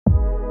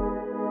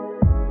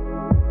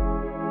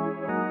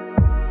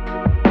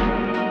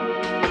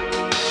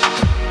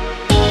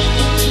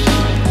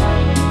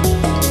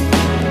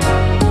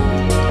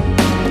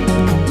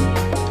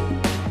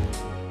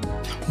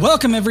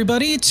Welcome,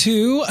 everybody,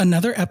 to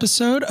another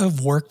episode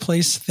of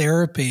Workplace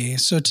Therapy.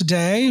 So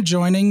today,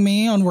 joining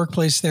me on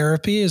Workplace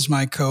Therapy is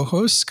my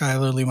co-host,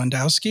 Skylar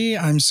Lewandowski.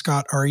 I'm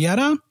Scott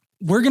Arietta.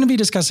 We're going to be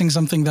discussing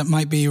something that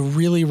might be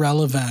really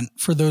relevant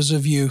for those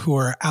of you who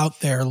are out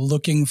there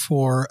looking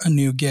for a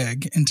new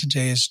gig in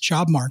today's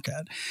job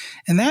market.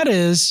 And that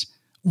is,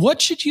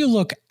 what should you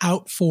look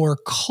out for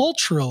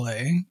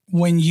culturally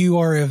when you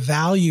are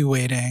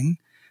evaluating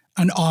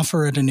an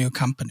offer at a new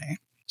company?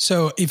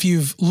 So if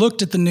you've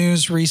looked at the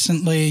news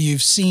recently,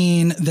 you've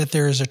seen that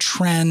there is a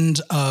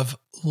trend of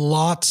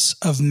lots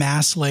of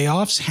mass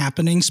layoffs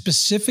happening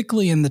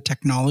specifically in the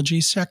technology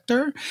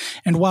sector.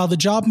 And while the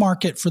job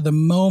market for the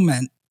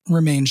moment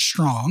remains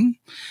strong,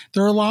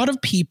 there are a lot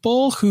of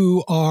people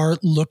who are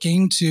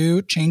looking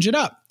to change it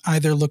up,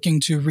 either looking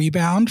to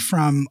rebound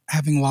from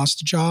having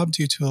lost a job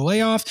due to a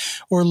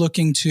layoff or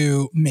looking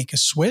to make a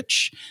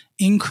switch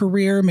in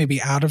career, maybe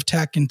out of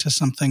tech into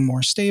something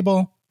more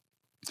stable.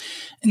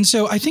 And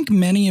so I think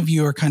many of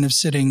you are kind of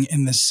sitting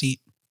in this seat.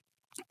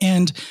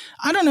 And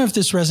I don't know if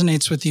this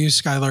resonates with you,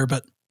 Skylar,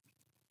 but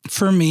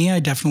for me,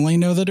 I definitely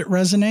know that it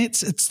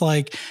resonates. It's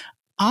like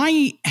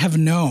I have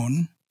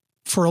known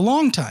for a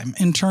long time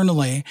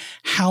internally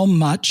how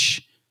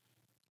much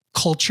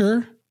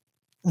culture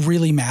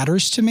really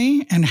matters to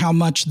me and how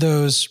much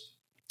those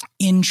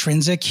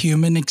intrinsic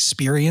human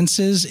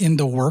experiences in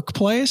the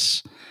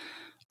workplace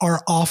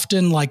are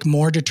often like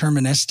more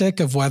deterministic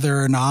of whether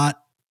or not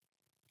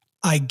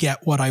I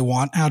get what I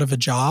want out of a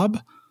job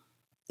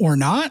or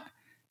not.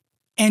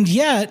 And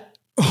yet,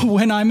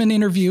 when I'm an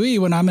interviewee,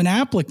 when I'm an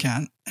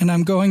applicant and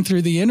I'm going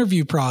through the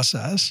interview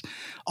process,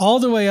 all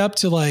the way up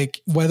to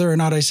like whether or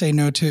not I say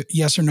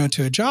yes or no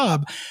to a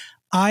job,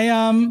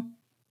 I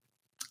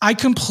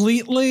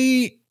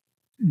completely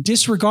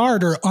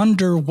disregard or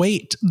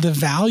underweight the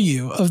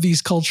value of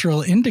these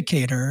cultural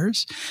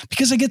indicators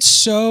because I get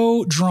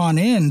so drawn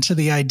into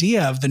the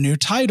idea of the new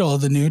title,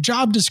 the new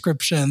job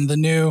description, the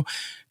new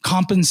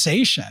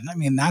compensation. I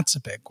mean, that's a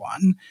big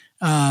one.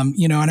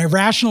 And I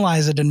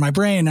rationalize it in my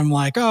brain. I'm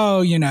like,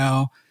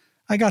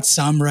 I got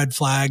some red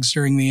flags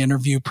during the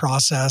interview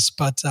process,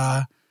 but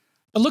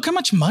look how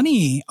much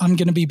money I'm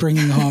going to be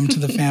bringing home to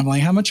the family.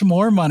 How much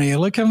more money?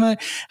 Look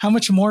how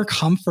much more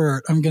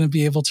comfort I'm going to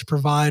be able to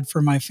provide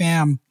for my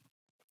fam.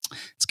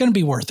 It's going to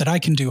be worth it. I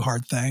can do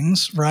hard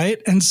things, right?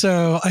 And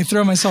so I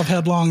throw myself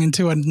headlong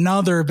into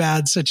another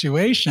bad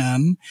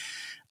situation.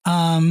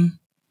 And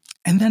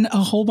then a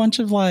whole bunch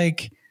of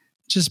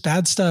just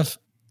bad stuff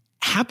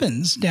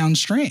happens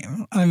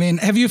downstream. I mean,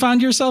 have you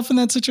found yourself in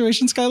that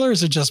situation, Skylar, or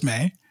is it just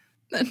me?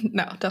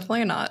 No,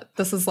 definitely not.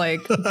 This is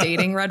like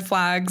dating red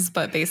flags,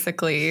 but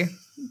basically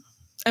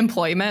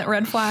employment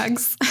red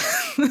flags.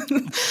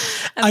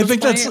 I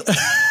think that's,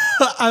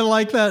 I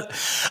like that.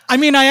 I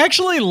mean, I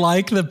actually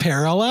like the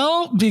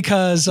parallel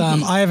because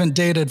I haven't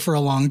dated for a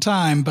long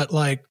time, but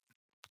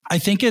I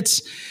think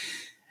it's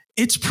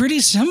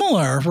pretty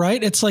similar,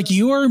 right? It's like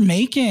you are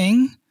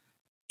making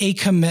a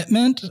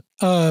commitment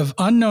of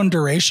unknown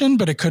duration,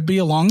 but it could be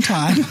a long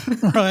time,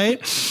 right?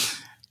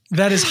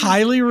 That is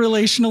highly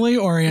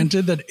relationally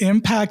oriented, that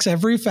impacts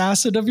every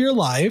facet of your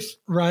life,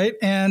 right?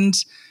 And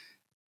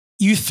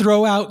you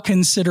throw out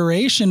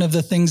consideration of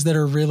the things that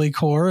are really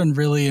core and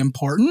really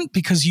important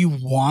because you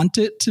want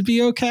it to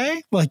be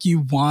okay. Like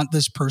you want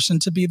this person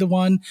to be the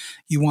one,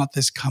 you want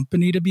this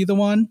company to be the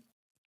one.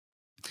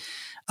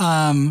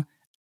 And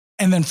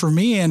then for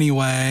me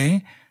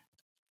anyway,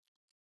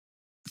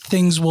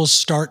 things will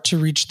start to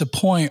reach the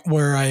point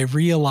where I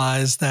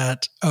realize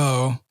that,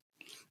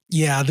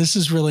 this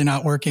is really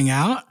not working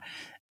out.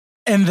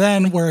 And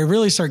then where I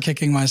really start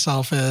kicking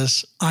myself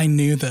is I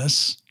knew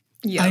this.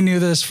 Yep. I knew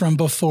this from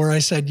before I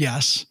said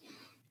yes,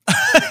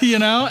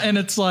 and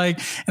it's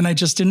and I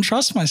just didn't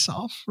trust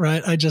myself,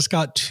 right? I just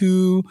got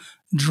too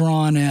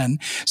drawn in.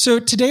 So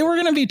today we're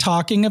going to be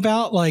talking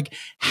about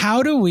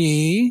how do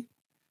we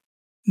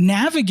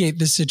navigate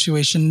this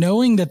situation,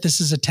 knowing that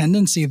this is a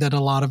tendency that a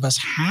lot of us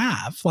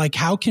have.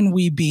 How can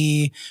we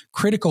be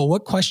critical?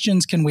 What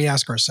questions can we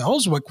ask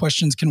ourselves? What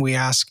questions can we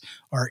ask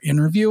our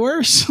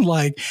interviewers?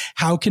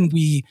 How can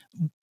we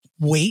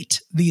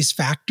weight these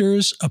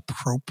factors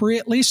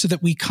appropriately so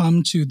that we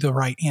come to the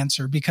right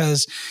answer?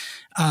 Because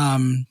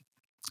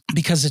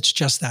it's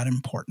just that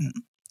important.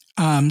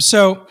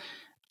 So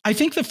I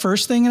think the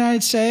first thing that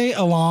I'd say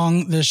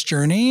along this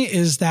journey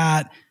is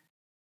that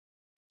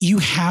you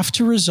have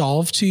to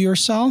resolve to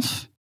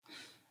yourself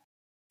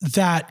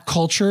that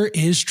culture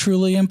is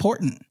truly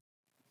important.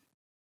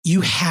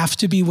 You have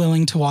to be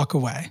willing to walk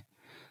away.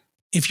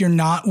 If you're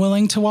not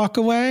willing to walk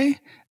away,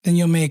 then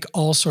you'll make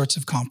all sorts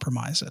of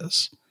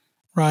compromises,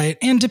 right?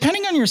 And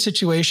depending on your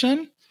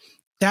situation,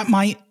 that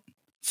might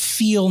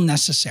feel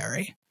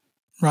necessary,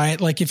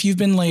 right? If you've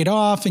been laid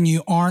off and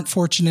you aren't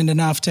fortunate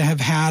enough to have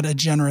had a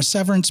generous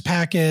severance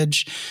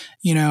package,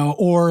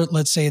 or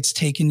let's say it's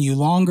taken you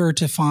longer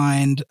to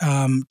find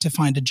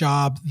a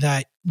job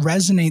that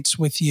resonates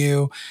with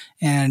you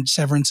and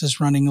severance is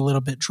running a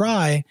little bit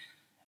dry,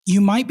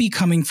 you might be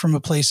coming from a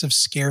place of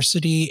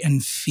scarcity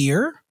and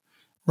fear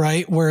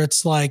right? Where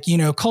it's like,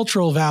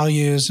 cultural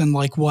values and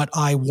like what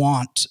I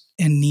want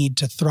and need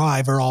to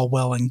thrive are all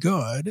well and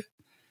good,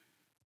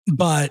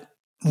 but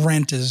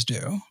rent is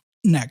due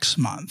next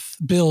month.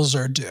 Bills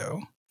are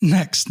due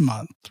next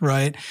month,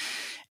 right?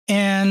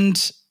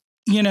 And,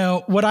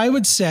 what I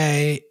would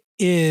say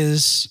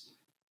is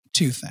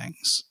two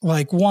things.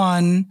 Like,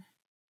 one,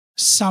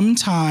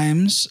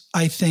 sometimes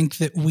I think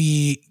that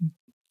we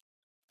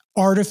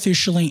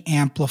artificially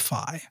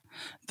amplify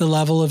the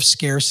level of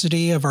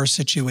scarcity of our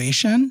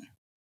situation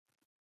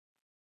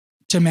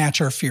to match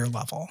our fear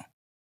level,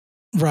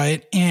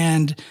 right?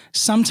 And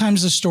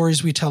sometimes the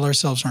stories we tell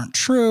ourselves aren't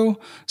true.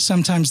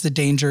 Sometimes the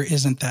danger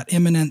isn't that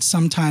imminent.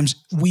 Sometimes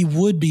we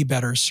would be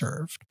better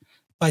served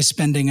by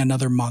spending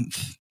another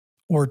month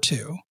or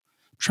two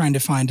trying to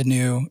find a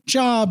new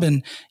job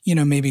and,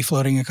 maybe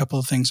floating a couple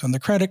of things on the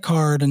credit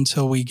card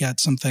until we get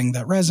something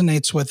that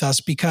resonates with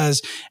us.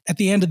 Because at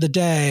the end of the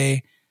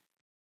day,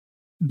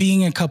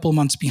 being a couple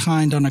months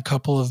behind on a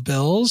couple of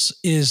bills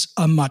is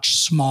a much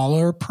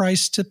smaller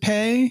price to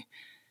pay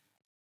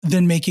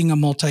than making a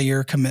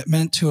multi-year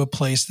commitment to a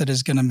place that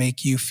is going to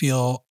make you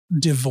feel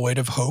devoid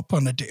of hope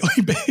on a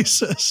daily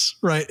basis,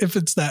 right? If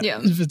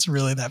it's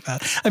really that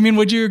bad. I mean,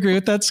 would you agree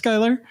with that,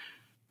 Skylar?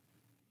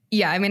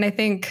 Yeah. I mean, I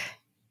think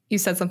you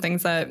said some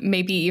things that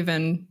maybe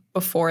even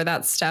before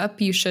that step,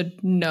 you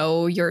should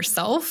know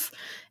yourself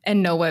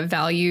and know what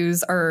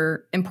values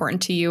are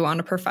important to you on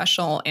a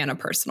professional and a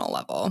personal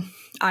level.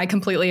 I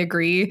completely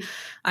agree.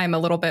 I'm a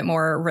little bit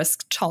more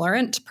risk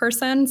tolerant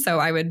person. So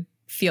I would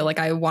feel like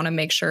I want to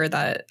make sure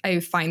that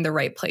I find the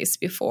right place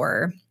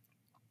before,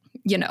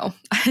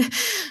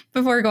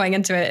 before going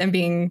into it and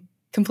being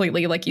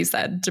completely, like you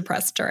said,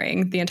 depressed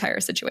during the entire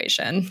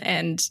situation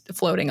and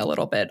floating a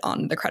little bit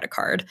on the credit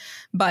card.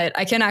 But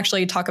I can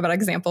actually talk about an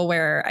example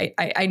where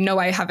I know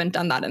I haven't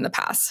done that in the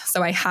past.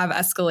 So I have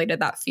escalated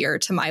that fear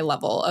to my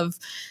level of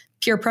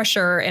peer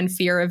pressure and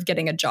fear of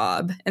getting a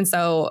job. And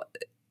so,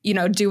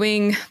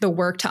 doing the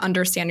work to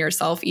understand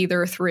yourself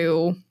either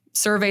through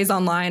surveys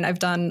online. I've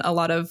done a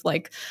lot of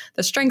like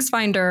the Strengths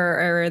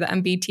Finder or the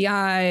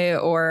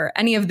MBTI or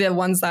any of the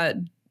ones that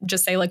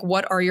just say like,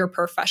 what are your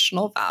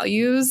professional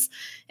values,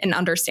 and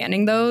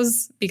understanding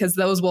those, because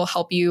those will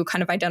help you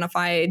kind of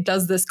identify,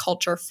 does this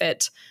culture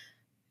fit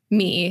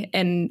me?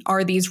 And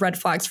are these red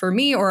flags for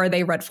me, or are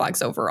they red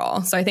flags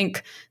overall? So I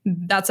think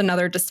that's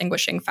another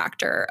distinguishing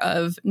factor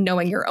of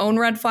knowing your own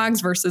red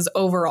flags versus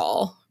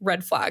overall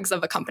red flags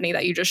of a company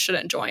that you just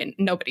shouldn't join.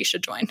 Nobody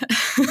should join.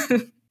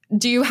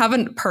 Do you have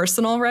a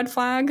personal red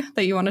flag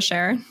that you want to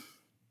share?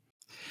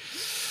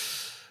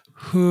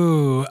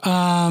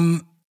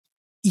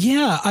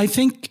 Yeah, I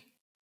think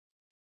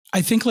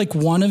like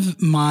one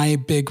of my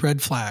big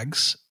red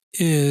flags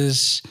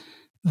is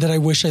that I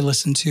wish I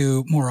listened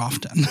to more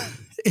often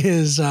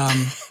is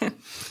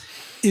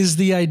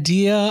the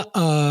idea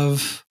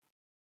of,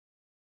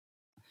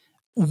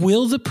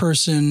 will the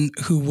person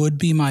who would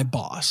be my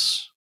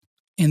boss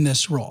in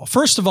this role?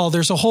 First of all,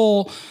 there's a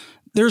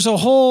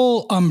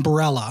whole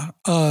umbrella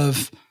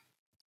of,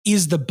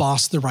 is the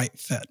boss the right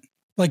fit?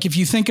 Like if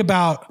you think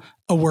about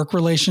a work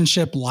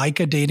relationship like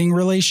a dating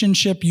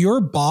relationship, your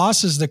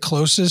boss is the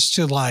closest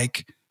to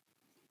like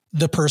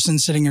the person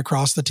sitting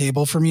across the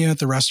table from you at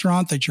the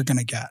restaurant that you're going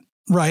to get.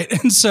 Right.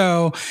 And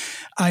so,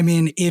 I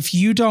mean, if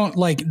you don't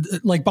like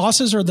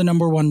bosses are the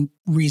number one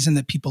reason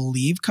that people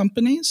leave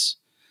companies.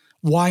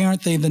 Why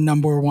aren't they the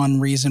number one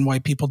reason why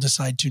people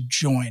decide to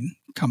join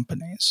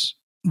companies?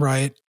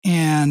 Right.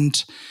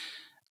 And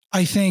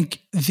I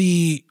think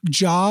the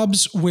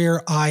jobs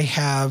where I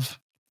have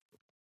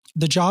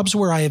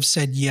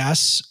said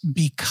yes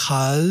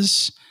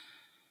because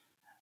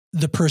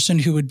the person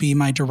who would be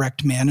my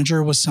direct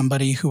manager was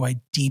somebody who I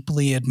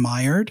deeply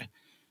admired,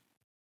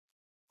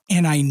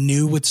 and I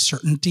knew with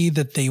certainty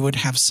that they would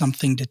have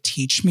something to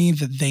teach me,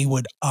 that they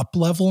would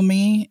up-level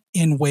me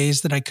in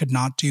ways that I could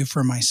not do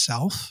for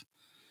myself.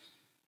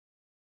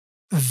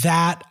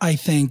 That, I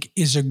think,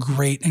 is a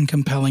great and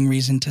compelling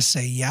reason to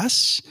say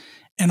yes.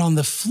 And on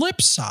the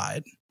flip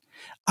side,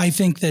 I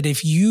think that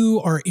if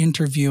you are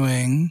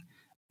interviewing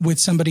with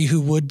somebody who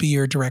would be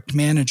your direct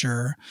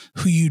manager,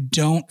 who you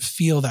don't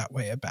feel that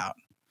way about,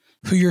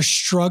 who you're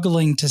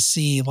struggling to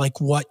see, like,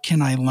 what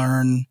can I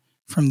learn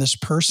from this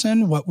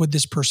person? What would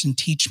this person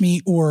teach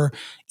me? Or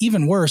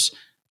even worse,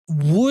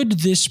 would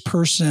this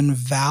person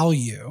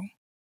value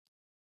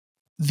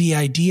the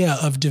idea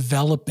of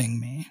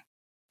developing me?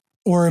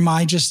 Or am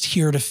I just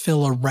here to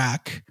fill a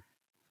rec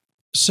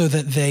so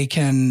that they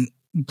can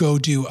go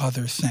do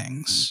other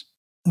things,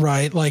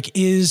 right? Like,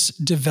 is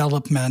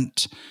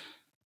development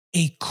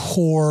a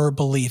core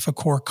belief, a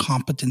core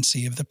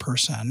competency of the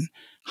person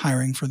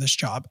hiring for this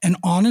job? And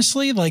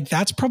honestly, like,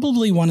 that's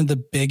probably one of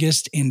the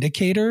biggest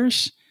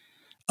indicators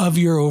of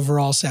your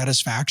overall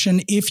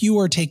satisfaction if you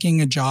are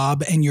taking a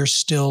job and you're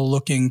still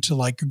looking to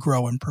like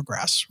grow and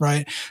progress,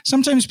 right?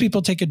 Sometimes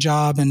people take a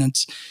job and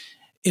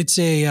it's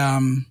a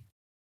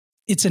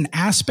it's an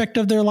aspect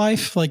of their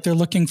life. Like they're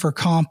looking for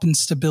comp and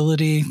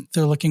stability.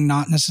 They're looking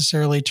not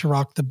necessarily to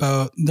rock the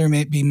boat. There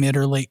may be mid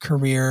or late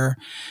career,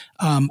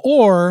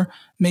 or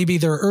maybe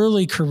their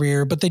early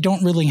career, but they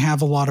don't really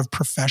have a lot of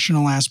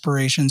professional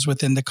aspirations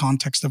within the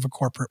context of a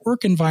corporate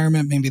work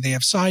environment. Maybe they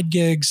have side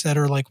gigs that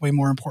are like way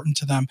more important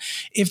to them.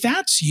 If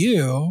that's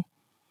you,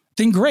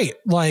 then great.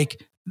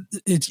 Like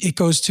it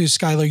goes to,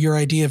 Skylar, your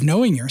idea of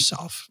knowing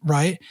yourself,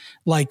 right?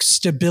 Like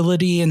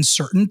stability and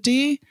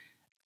certainty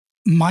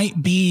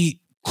might be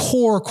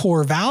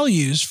core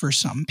values for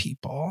some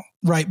people,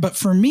 right? But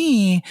for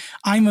me,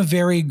 I'm a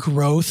very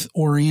growth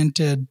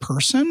oriented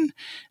person.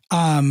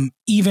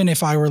 Even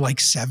if I were like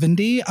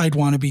 70, I'd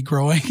want to be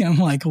growing and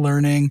like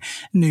learning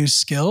new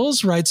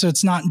skills, right? So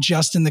it's not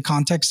just in the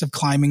context of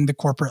climbing the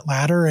corporate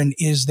ladder and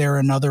is there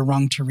another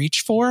rung to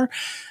reach for?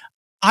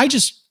 I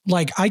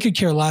could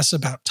care less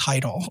about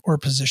title or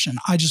position.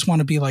 I just want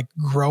to be like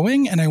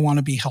growing and I want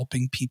to be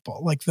helping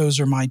people. Like those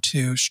are my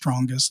two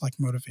strongest like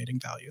motivating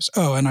values.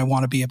 Oh, and I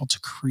want to be able to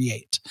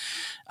create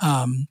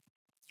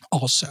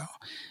also.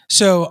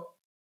 So,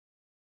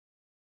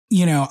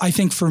 I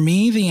think for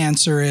me, the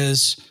answer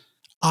is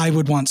I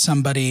would want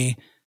somebody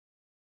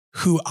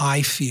who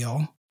I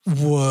feel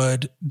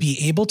would be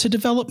able to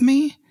develop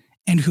me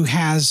and who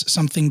has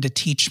something to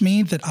teach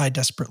me that I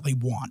desperately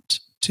want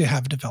to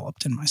have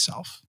developed in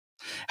myself.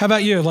 How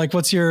about you? Like,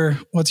 what's your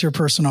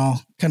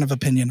personal kind of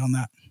opinion on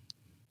that?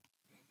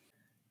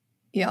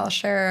 Yeah, I'll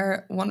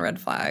share one red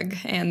flag.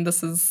 And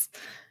this is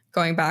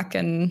going back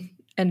and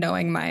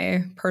knowing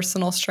my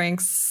personal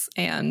strengths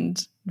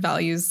and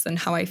values and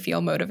how I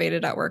feel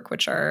motivated at work,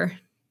 which are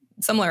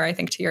similar, I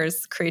think, to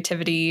yours: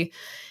 creativity,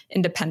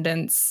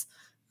 independence,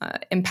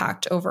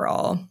 impact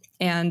overall.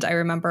 And I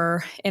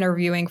remember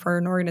interviewing for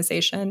an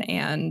organization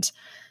and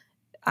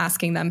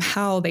asking them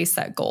how they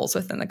set goals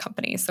within the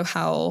company. So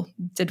how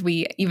did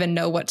we even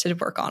know what to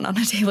work on a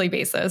daily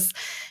basis?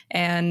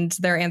 And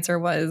their answer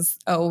was,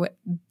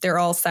 they're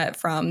all set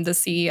from the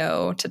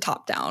CEO to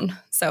top down.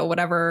 So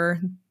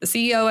whatever the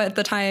CEO at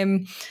the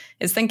time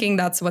is thinking,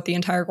 that's what the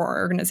entire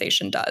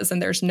organization does.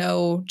 And there's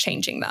no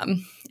changing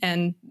them.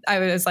 And I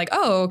was like,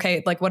 oh,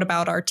 okay. Like, what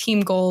about our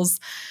team goals?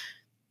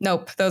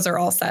 Nope. Those are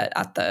all set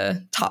at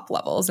the top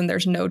levels and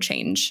there's no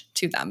change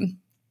to them.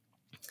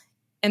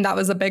 And that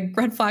was a big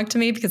red flag to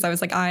me because I was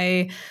like,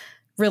 I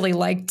really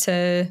like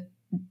to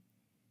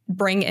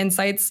bring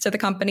insights to the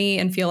company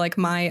and feel like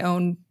my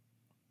own,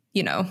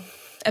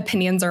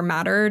 opinions are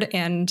mattered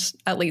and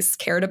at least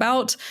cared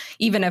about,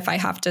 even if I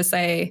have to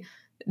say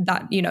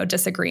that,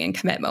 disagree and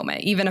commit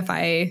moment. Even if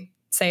I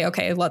say,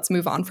 okay, let's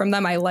move on from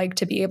them, I like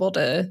to be able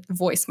to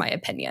voice my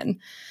opinion.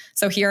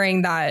 So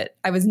hearing that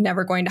I was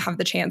never going to have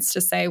the chance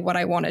to say what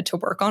I wanted to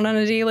work on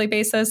a daily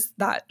basis,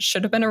 that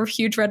should have been a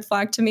huge red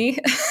flag to me.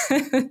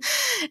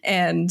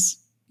 And,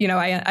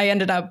 I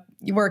ended up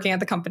working at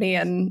the company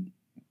and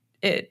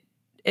it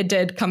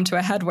did come to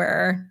a head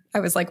where I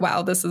was like,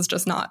 wow, this is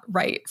just not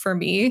right for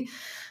me.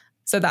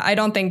 So that I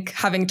don't think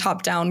having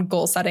top-down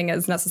goal setting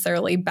is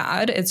necessarily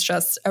bad. It's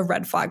just a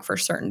red flag for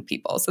certain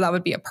people. So that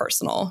would be a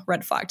personal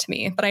red flag to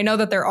me. But I know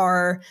that there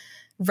are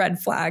red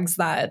flags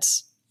that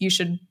you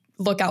should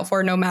look out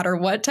for no matter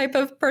what type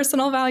of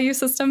personal value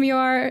system you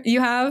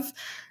have.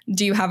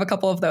 Do you have a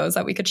couple of those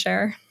that we could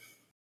share?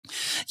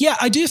 Yeah,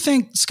 I do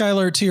think,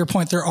 Skylar, to your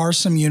point, there are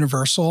some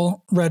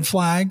universal red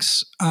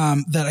flags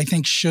that I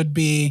think should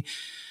be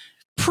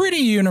pretty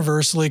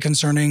universally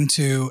concerning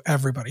to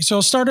everybody. So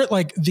I'll start at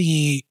like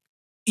the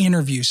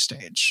interview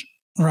stage,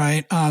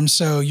 right?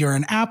 So you're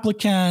an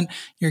applicant,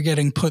 you're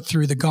getting put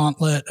through the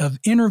gauntlet of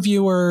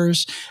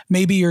interviewers.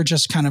 Maybe you're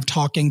just kind of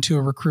talking to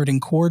a recruiting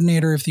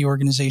coordinator if the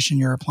organization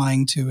you're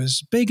applying to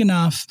is big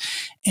enough.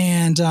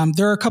 And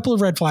there are a couple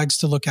of red flags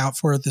to look out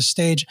for at this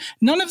stage.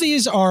 None of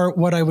these are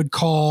what I would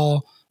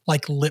call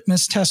like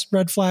litmus test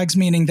red flags,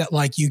 meaning that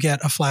like you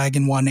get a flag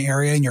in one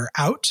area and you're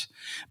out.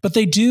 But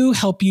they do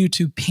help you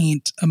to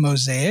paint a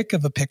mosaic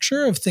of a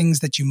picture of things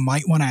that you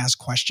might want to ask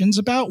questions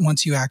about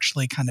once you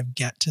actually kind of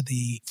get to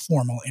the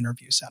formal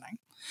interview setting.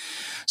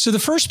 So the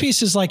first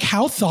piece is like,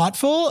 how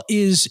thoughtful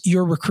is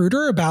your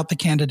recruiter about the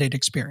candidate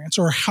experience,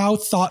 or how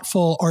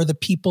thoughtful are the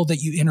people that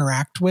you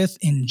interact with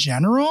in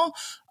general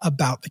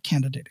about the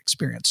candidate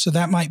experience? So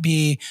that might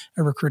be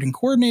a recruiting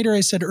coordinator,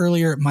 I said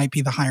earlier. It might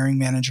be the hiring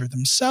manager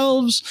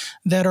themselves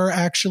that are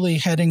actually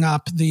heading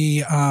up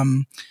the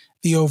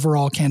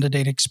overall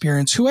candidate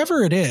experience.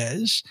 Whoever it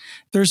is,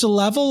 there's a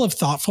level of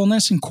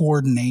thoughtfulness and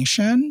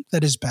coordination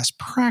that is best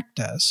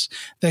practice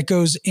that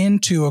goes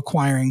into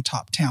acquiring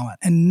top talent.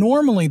 And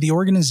normally the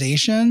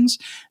organizations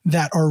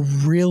that are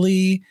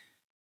really,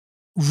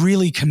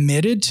 really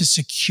committed to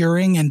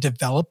securing and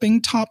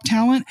developing top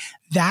talent,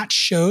 that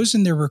shows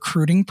in their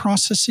recruiting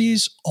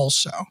processes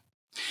also.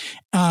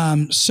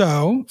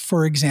 So,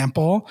 for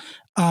example,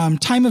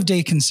 time of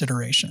day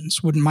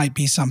considerations might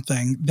be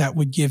something that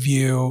would give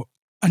you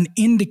an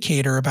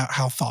indicator about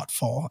how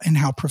thoughtful and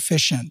how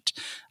proficient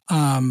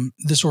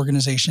this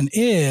organization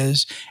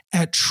is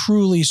at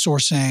truly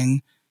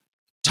sourcing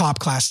top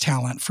class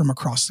talent from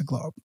across the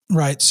globe,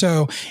 right?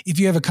 So if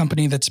you have a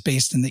company that's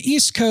based in the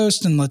East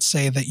Coast, and let's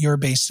say that you're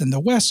based in the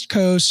West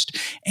Coast,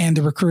 and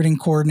the recruiting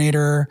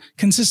coordinator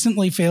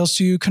consistently fails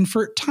to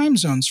convert time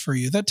zones for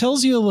you, that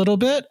tells you a little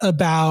bit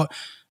about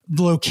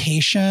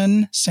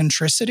location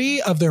centricity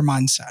of their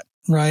mindset,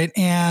 right?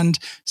 And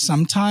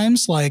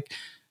sometimes like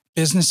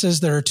businesses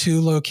that are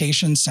too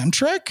location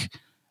centric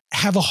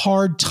have a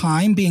hard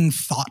time being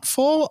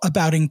thoughtful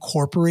about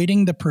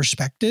incorporating the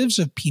perspectives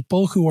of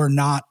people who are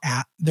not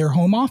at their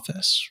home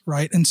office,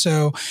 right? And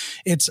so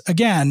it's,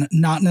 again,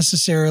 not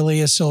necessarily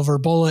a silver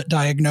bullet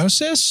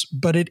diagnosis,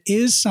 but it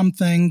is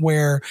something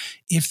where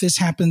if this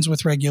happens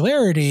with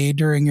regularity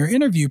during your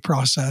interview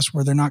process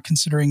where they're not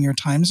considering your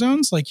time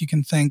zones, like you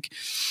can think,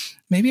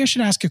 maybe I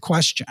should ask a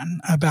question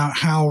about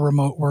how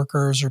remote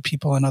workers or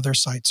people in other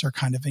sites are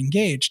kind of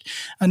engaged.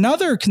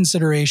 Another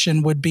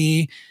consideration would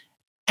be,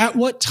 at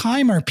what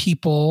time are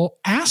people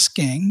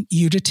asking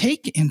you to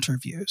take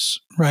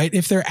interviews, right?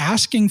 If they're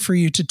asking for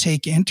you to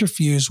take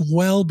interviews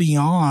well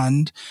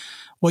beyond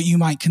what you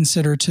might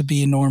consider to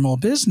be normal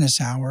business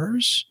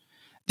hours,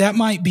 that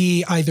might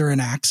be either an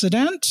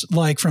accident,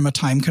 like from a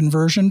time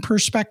conversion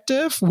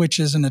perspective, which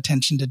is an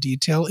attention to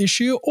detail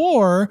issue,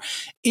 or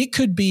it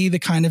could be the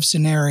kind of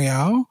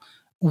scenario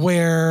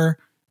where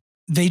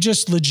they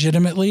just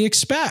legitimately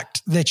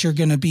expect that you're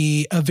going to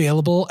be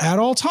available at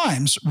all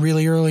times,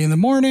 really early in the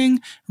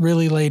morning,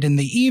 really late in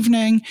the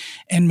evening,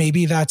 and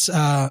maybe that's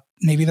a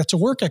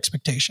work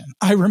expectation.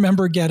 I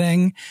remember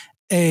getting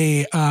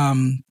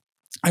an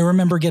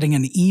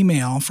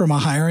email from a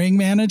hiring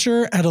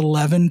manager at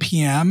 11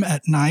 p.m.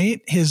 at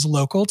night, his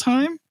local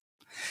time,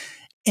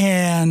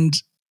 and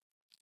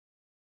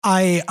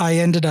I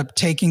ended up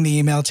taking the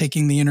email,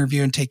 taking the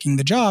interview, and taking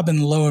the job,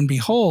 and lo and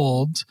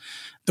behold,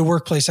 the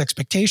workplace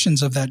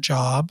expectations of that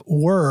job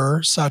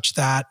were such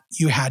that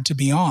you had to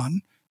be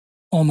on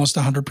almost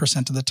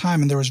 100% of the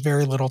time. And there was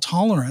very little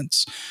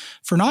tolerance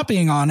for not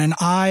being on. And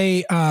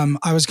I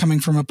was coming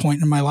from a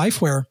point in my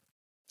life where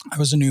I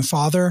was a new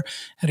father,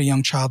 had a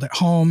young child at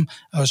home.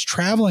 I was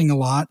traveling a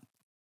lot.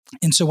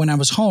 And so when I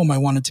was home, I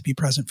wanted to be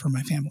present for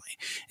my family.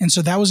 And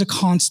so that was a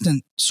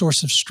constant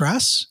source of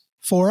stress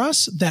for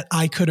us that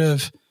I could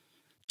have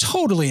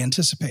totally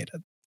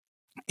anticipated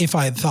if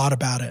I had thought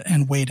about it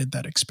and weighted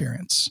that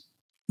experience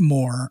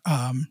more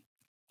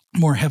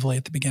heavily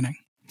at the beginning.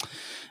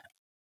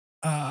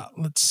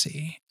 Let's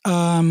see.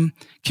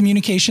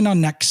 Communication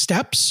on next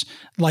steps,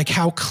 like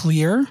how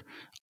clear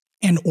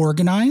and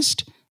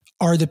organized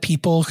are the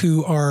people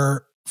who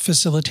are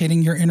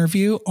facilitating your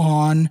interview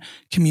on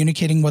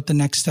communicating what the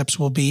next steps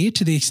will be.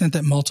 To the extent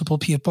that multiple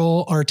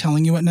people are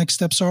telling you what next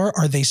steps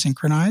are they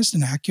synchronized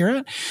and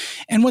accurate?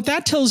 And what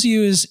that tells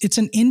you is it's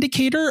an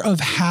indicator of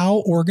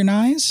how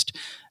organized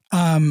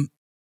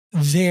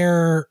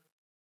their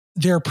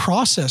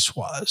process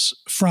was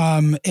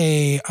from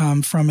a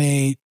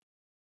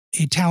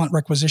talent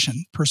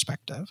requisition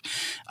perspective.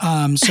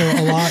 So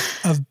a lot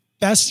of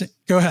best.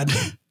 Go ahead.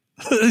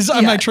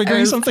 Am I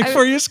triggering something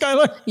for you,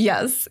 Skylar?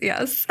 Yes.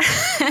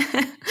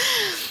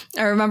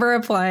 I remember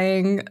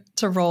applying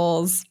to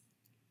roles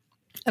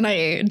and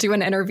I do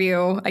an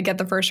interview. I get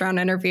the first round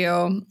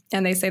interview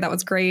and they say, that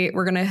was great.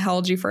 We're going to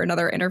hold you for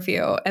another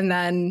interview. And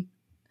then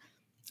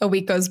a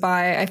week goes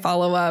by, I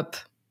follow up,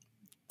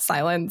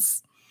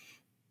 silence.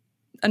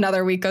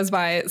 Another week goes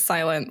by,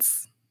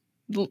 silence.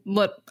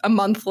 A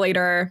month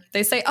later,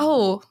 they say,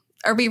 oh,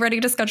 are we ready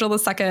to schedule the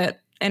second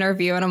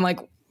interview? And I'm like,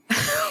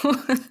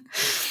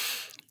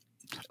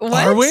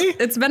 what? Are we?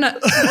 It's been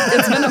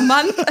a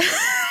month.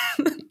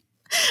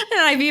 And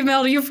I've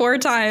emailed you 4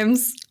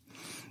 times.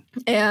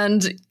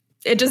 And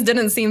it just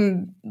didn't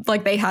seem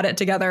like they had it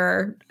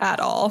together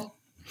at all.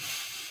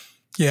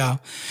 Yeah.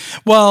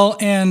 Well,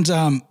 and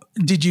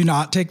did you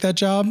not take that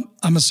job?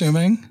 I'm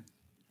assuming.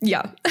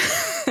 Yeah.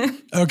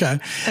 Okay.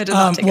 I did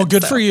not take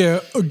good for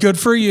you. Good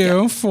for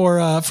you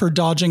for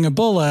dodging a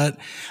bullet.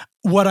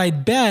 What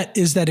I'd bet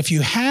is that if you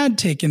had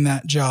taken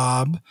that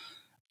job,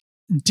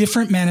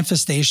 different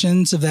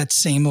manifestations of that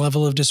same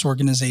level of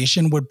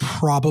disorganization would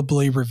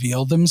probably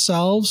reveal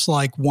themselves,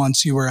 like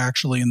once you were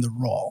actually in the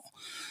role,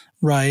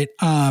 right?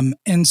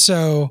 And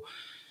so,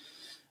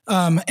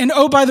 and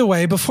oh, by the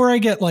way, before I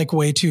get like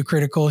way too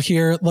critical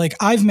here, like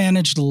I've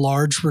managed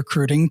large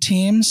recruiting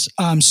teams.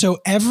 So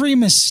every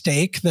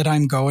mistake that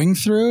I'm going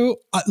through,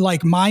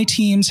 like my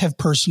teams have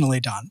personally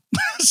done.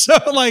 So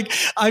like,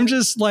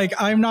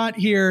 I'm not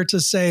here to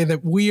say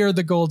that we are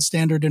the gold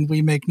standard and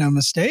we make no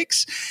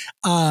mistakes.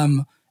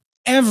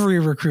 Every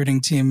recruiting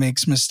team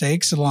makes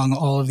mistakes along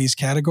all of these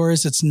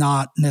categories. It's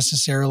not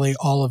necessarily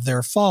all of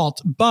their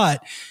fault,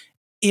 but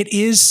it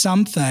is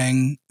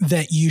something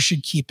that you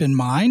should keep in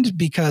mind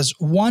because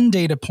one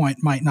data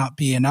point might not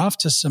be enough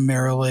to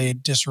summarily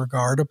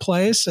disregard a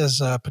place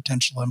as a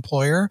potential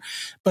employer,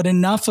 but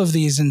enough of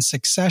these in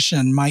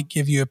succession might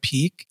give you a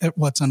peek at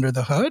what's under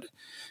the hood.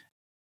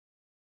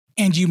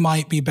 And you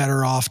might be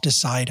better off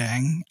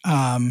deciding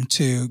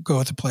to go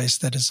with a place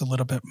that is a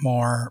little bit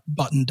more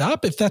buttoned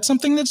up if that's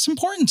something that's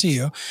important to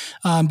you.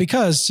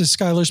 Because to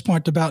Skylar's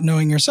point about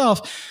knowing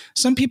yourself,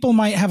 some people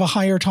might have a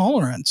higher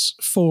tolerance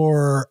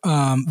for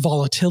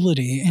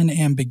volatility and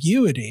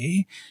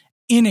ambiguity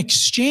in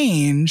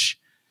exchange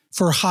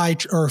for high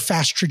or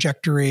fast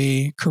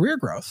trajectory career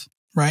growth,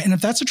 right? And if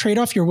that's a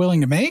trade-off you're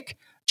willing to make,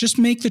 just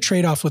make the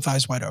trade-off with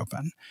eyes wide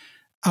open.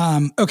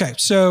 Okay,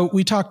 so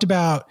we talked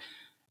about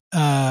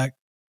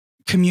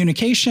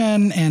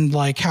communication and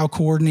like how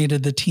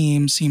coordinated the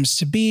team seems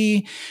to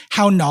be,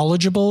 how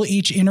knowledgeable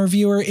each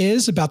interviewer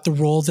is about the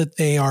role that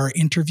they are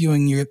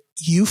interviewing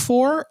you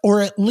for,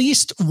 or at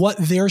least what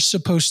they're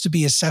supposed to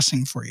be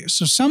assessing for you.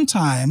 So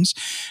sometimes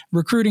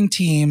recruiting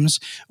teams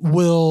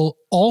will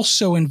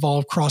also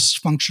involve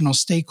cross-functional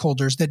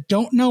stakeholders that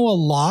don't know a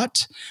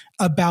lot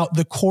about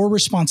the core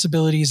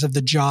responsibilities of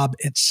the job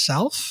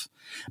itself,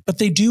 but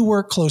they do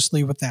work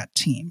closely with that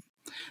team.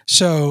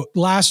 So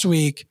last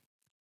week,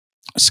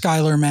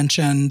 Skylar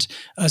mentioned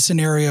a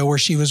scenario where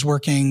she was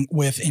working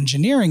with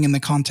engineering in the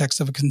context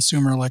of a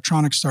consumer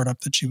electronics startup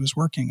that she was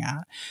working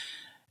at.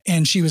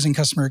 And she was in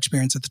customer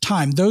experience at the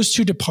time. Those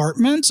two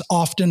departments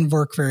often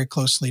work very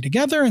closely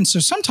together. And so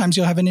sometimes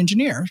you'll have an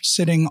engineer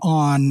sitting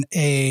on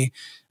a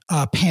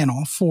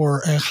panel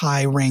for a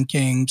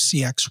high-ranking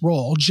CX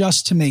role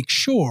just to make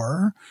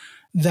sure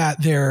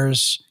that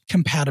there's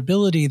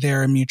compatibility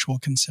there and mutual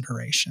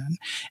consideration.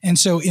 And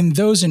so in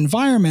those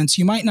environments,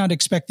 you might not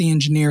expect the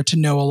engineer to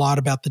know a lot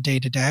about the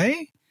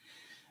day-to-day,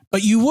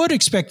 but you would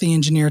expect the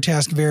engineer to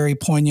ask very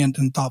poignant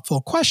and thoughtful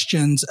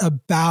questions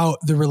about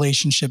the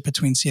relationship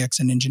between CX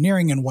and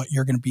engineering and what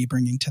you're going to be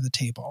bringing to the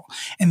table.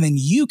 And then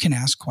you can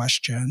ask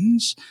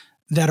questions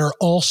that are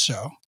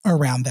also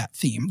around that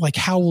theme. Like,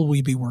 how will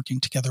we be working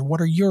together? What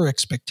are your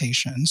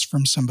expectations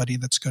from somebody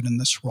that's good in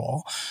this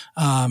role?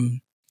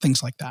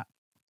 Things like that.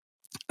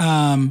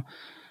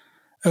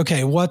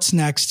 Okay, what's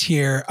next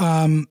here?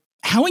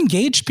 How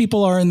engaged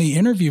people are in the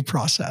interview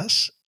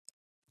process.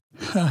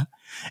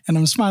 And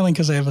I'm smiling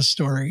because I have a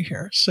story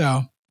here.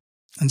 So,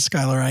 and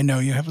Skylar, I know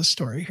you have a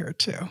story here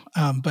too,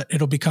 but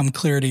it'll become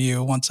clear to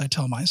you once I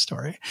tell my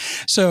story.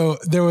 So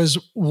there was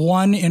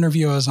one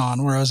interview I was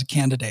on where I was a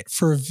candidate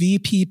for a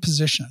VP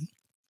position.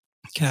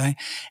 Okay.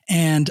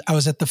 And I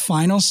was at the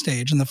final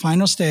stage, and the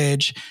final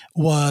stage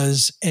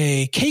was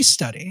a case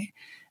study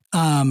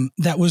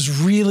that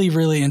was really,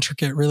 really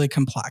intricate, really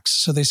complex.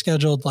 So they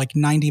scheduled like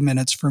 90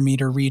 minutes for me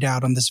to read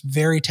out on this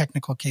very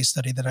technical case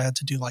study that I had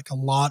to do like a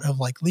lot of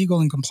like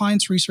legal and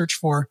compliance research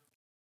for,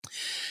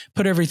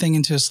 put everything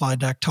into a slide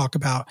deck, talk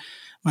about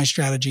my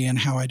strategy and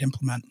how I'd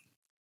implement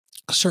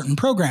certain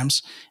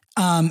programs.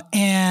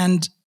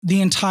 And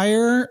the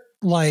entire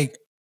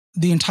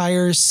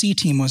C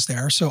team was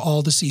there. So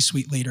all the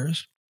C-suite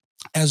leaders,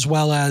 as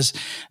well as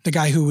the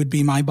guy who would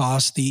be my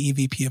boss, the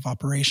EVP of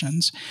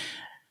operations.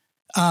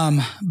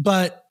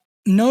 But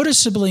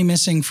noticeably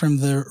missing from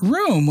the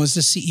room was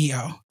the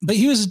CEO, but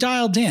he was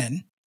dialed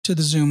in to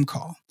the Zoom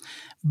call.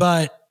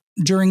 But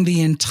during the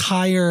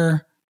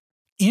entire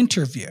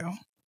interview,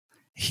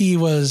 he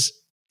was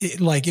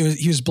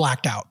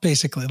blacked out,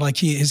 basically. Like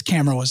his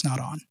camera was not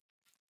on.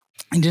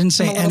 And didn't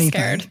say anything.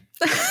 Scared.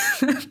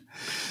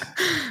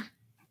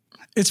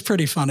 It's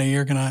pretty funny.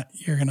 You're gonna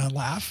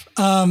laugh.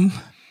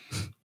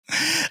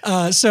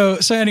 So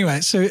anyway,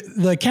 so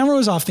the camera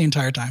was off the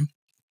entire time.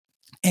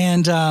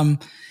 And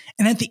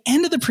at the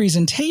end of the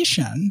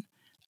presentation,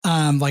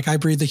 I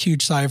breathed a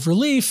huge sigh of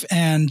relief,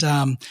 and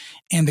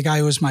the guy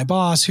who was my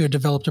boss, who had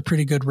developed a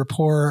pretty good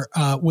rapport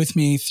with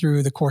me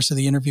through the course of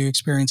the interview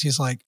experience, he's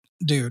like,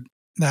 dude,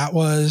 that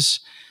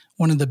was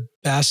one of the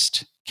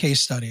best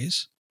case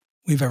studies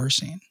we've ever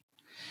seen.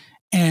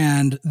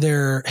 And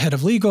their head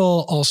of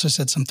legal also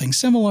said something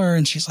similar.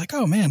 And she's like,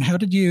 oh man, how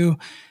did you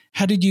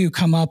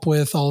come up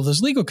with all of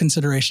those legal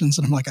considerations?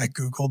 And I'm like, I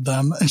Googled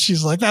them. And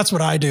she's like, that's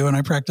what I do. And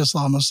I practice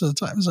law most of the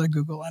time, so I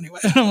Google anyway.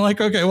 And I'm like,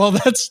 okay, well,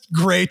 that's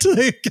great,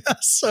 I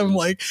guess. I'm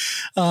like,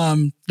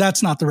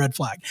 that's not the red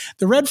flag.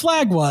 The red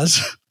flag was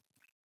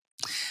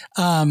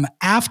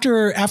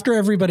after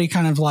everybody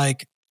kind of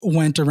like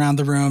went around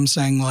the room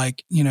saying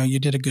like, you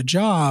did a good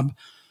job,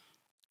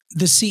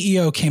 the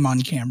CEO came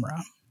on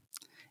camera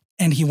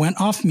and he went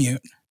off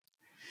mute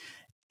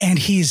and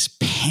he's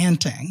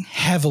panting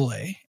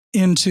heavily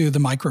into the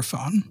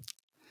microphone.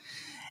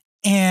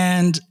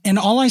 And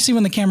all I see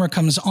when the camera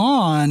comes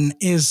on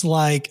is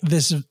like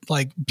this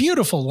like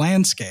beautiful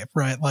landscape,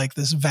 right? Like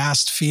this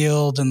vast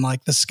field and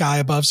like the sky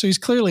above. So he's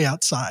clearly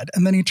outside.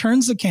 And then he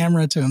turns the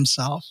camera to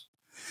himself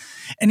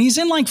and he's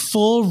in like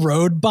full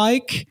road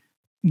bike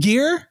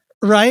gear,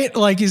 right?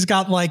 Like he's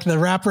got like the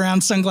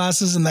wraparound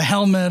sunglasses and the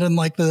helmet and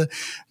like the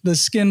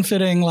skin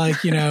fitting,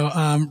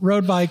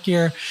 road bike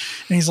gear.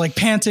 And he's like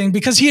panting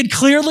because he had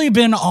clearly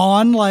been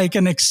on like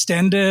an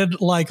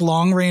extended, like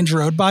long range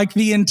road bike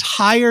the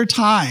entire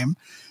time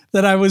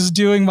that I was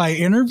doing my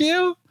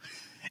interview.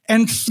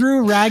 And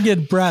through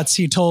ragged breaths,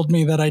 he told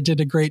me that I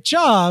did a great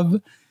job.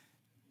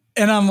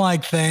 And I'm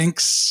like,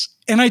 thanks.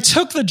 And I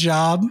took the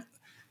job.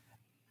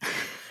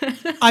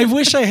 I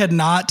wish I had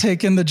not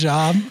taken the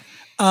job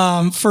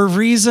for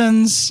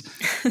reasons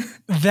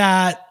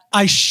that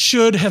I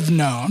should have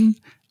known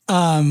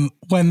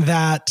when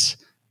that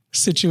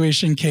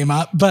situation came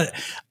up. But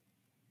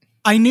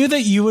I knew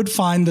that you would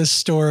find this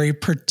story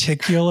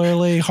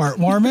particularly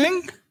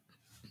heartwarming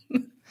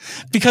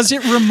because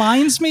it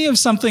reminds me of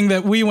something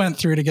that we went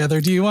through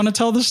together. Do you want to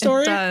tell the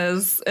story?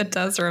 It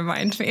does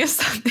remind me of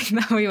something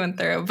that we went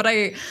through. But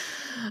I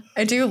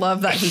do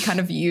love that he kind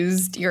of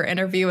used your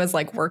interview as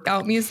like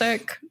workout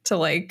music to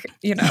like,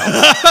 make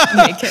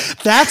it.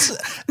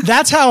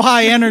 That's how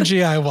high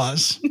energy I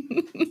was.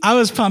 I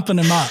was pumping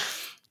him up.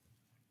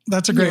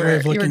 That's a great way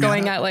of looking at it. You were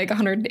going at like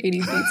 180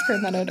 beats per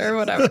minute or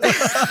whatever.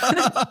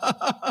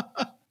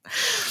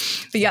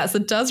 But yes,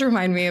 it does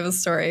remind me of a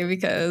story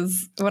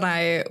because when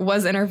I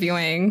was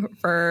interviewing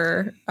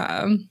for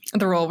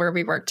the role where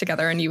we worked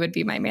together and you would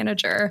be my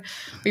manager,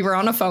 we were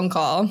on a phone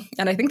call.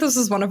 And I think this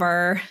was one of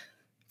our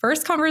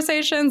first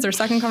conversations or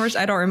second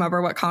conversation. I don't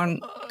remember what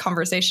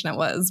conversation it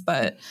was,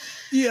 but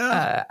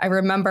I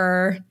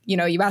remember,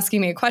 you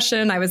asking me a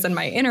question. I was in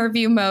my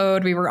interview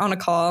mode. We were on a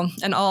call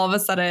and all of a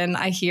sudden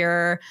I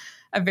hear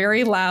a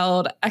very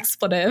loud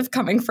expletive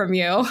coming from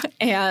you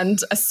and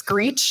a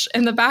screech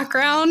in the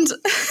background.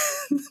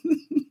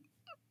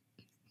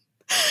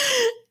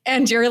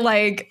 And you're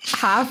like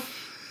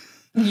half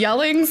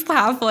yelling,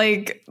 half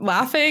like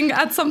laughing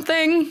at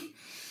something.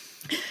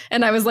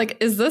 And I was like,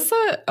 is this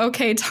a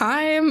okay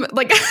time?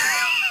 Like,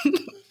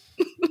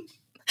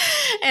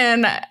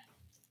 and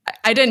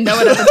I didn't know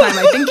it at the time.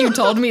 I think you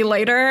told me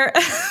later.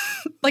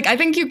 Like, I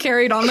think you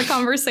carried on the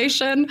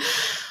conversation.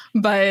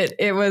 But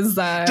it was...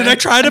 Did I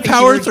try to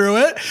power through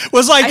it?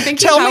 Was like,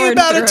 tell me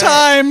about a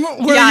time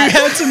where you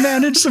had to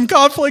manage some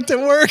conflict at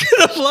work.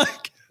 And I'm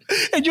like,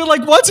 and you're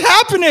like, what's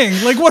happening?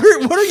 Like, what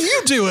are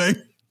you doing?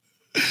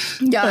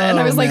 Yeah.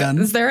 And I was like,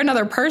 is there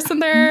another person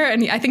there?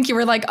 And I think you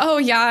were like, oh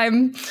yeah,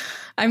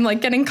 I'm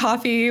like getting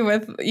coffee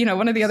with,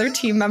 one of the other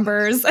team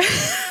members. And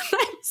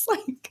I was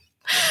like,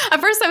 at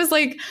first I was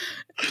like,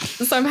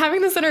 so I'm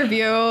having this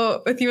interview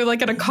with you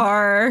like in a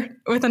car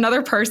with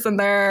another person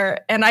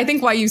there. And I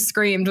think why you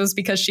screamed was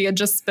because she had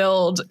just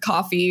spilled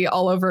coffee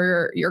all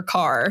over your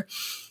car,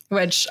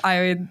 which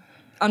I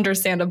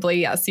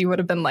understandably, yes, you would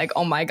have been like,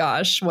 oh my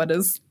gosh, what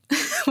is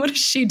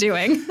she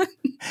doing?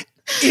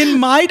 In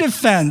my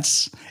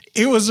defense,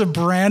 it was a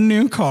brand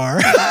new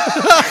car.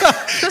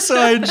 So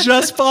I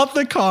just bought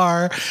the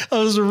car. I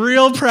was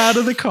real proud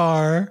of the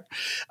car.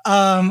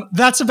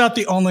 That's about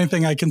the only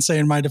thing I can say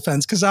in my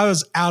defense because I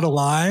was out of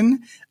line.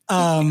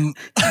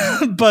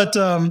 But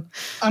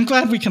I'm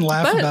glad we can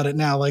laugh about it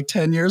now, like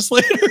 10 years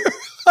later.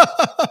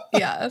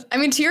 Yeah. I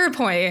mean, to your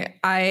point,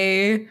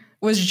 I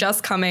was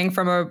just coming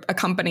from a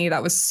company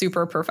that was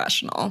super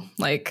professional.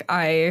 Like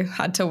I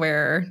had to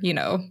wear,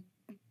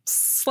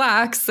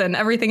 slacks and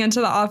everything into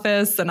the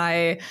office. And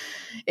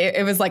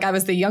it was like I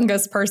was the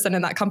youngest person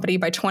in that company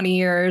by 20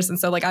 years. And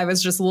so like I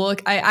was just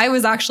I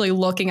was actually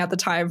looking at the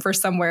time for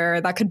somewhere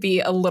that could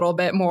be a little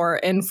bit more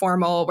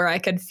informal where I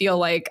could feel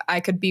like I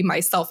could be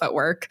myself at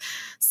work.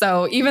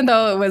 So even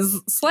though it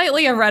was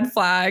slightly a red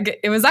flag,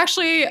 it was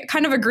actually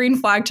kind of a green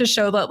flag to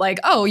show that like,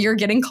 oh, you're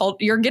getting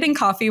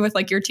coffee with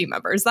like your team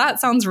members. That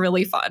sounds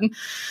really fun.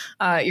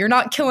 You're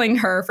not killing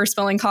her for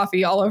spilling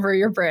coffee all over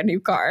your brand new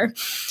car.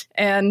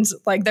 And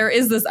like there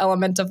is this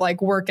element of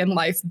like work and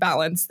life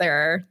balance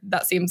there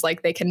that seems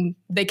like they can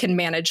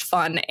manage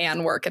fun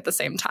and work at the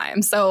same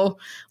time. So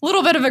a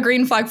little bit of a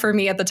green flag for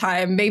me at the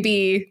time,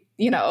 maybe,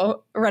 a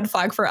red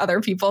flag for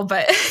other people,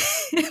 but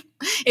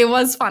it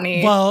was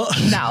funny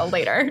now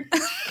later.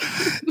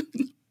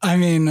 I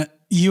mean,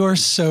 you are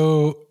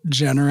so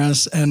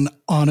generous and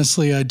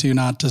honestly, I do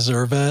not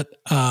deserve it.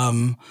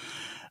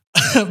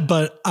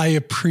 But I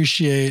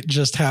appreciate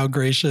just how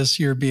gracious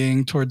you're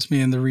being towards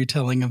me in the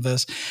retelling of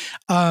this.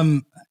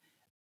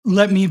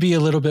 Let me be a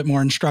little bit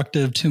more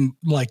instructive to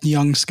like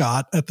young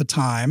Scott at the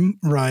time,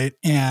 right?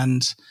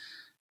 And,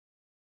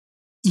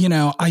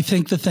 I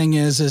think the thing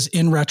is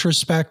in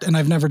retrospect, and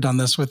I've never done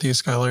this with you,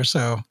 Skylar,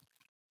 so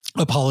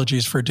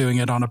apologies for doing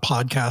it on a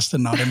podcast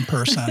and not in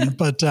person,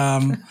 but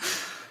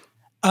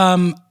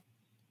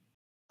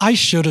I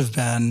should have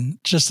been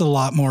just a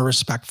lot more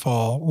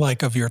respectful,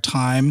 like of your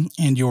time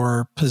and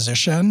your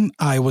position.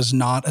 I was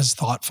not as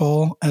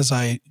thoughtful as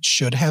I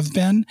should have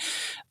been.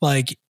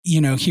 Like,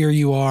 here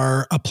you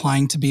are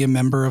applying to be a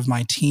member of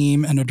my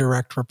team and a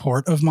direct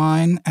report of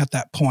mine at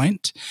that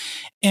point.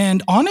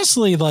 And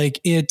honestly, like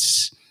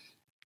it's,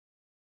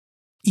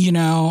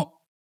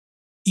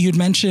 you'd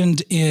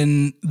mentioned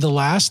in the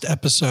last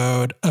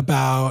episode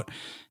about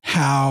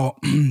how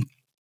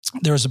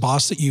there was a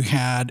boss that you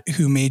had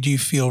who made you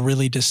feel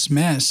really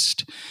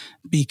dismissed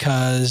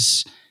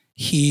because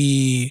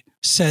he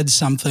said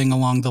something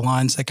along the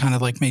lines that kind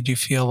of like made you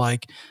feel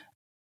like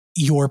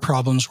your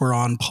problems were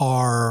on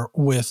par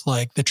with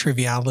like the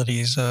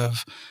trivialities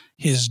of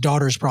his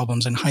daughter's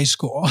problems in high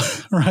school,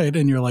 right?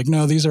 And you're like,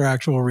 no, these are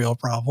actual real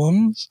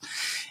problems.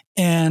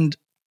 And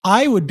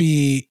I would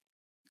be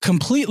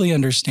completely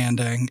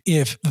understanding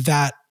if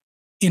that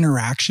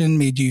interaction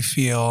made you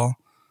feel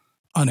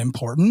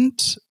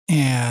unimportant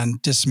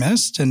and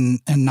dismissed and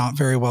not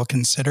very well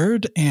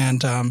considered.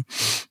 And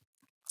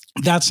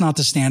that's not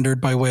the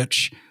standard by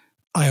which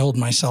I hold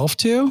myself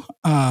to.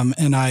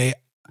 And I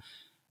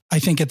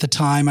think at the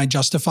time I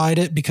justified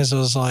it because it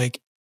was like,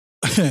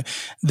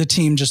 the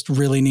team just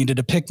really needed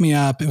to pick me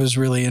up. It was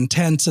really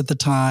intense at the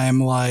time.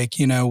 Like,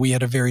 we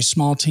had a very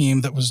small team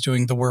that was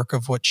doing the work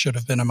of what should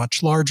have been a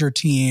much larger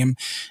team.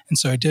 And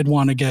so I did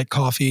want to get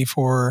coffee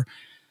for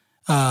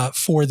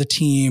the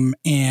team.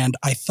 And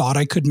I thought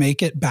I could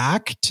make it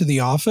back to the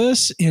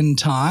office in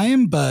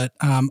time, but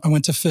I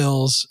went to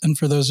Phil's. And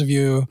for those of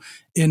you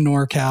in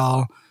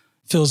NorCal,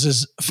 Phil's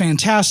is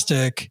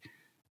fantastic,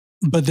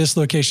 but this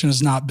location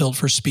is not built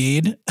for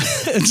speed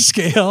and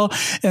scale.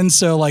 And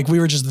so we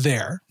were just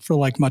there for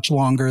much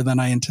longer than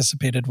I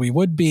anticipated we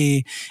would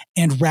be.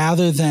 And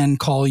rather than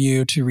call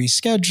you to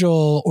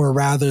reschedule, or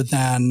rather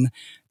than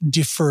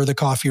defer the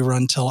coffee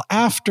run till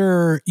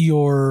after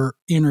your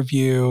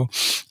interview,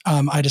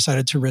 I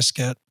decided to risk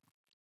it.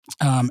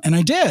 And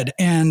I did.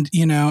 And,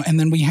 and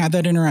then we had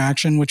that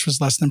interaction, which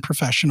was less than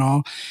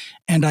professional.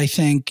 And I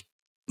think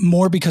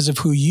more because of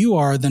who you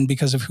are than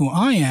because of who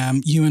I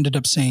am, you ended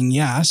up saying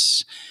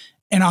yes.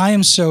 And I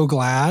am so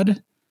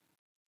glad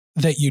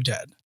that you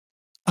did,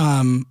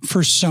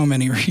 for so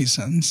many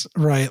reasons,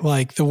 right?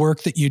 Like the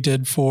work that you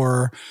did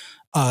for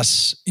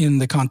us in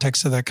the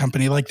context of that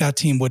company, that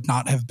team would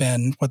not have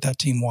been what that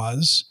team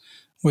was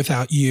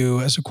without you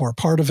as a core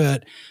part of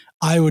it.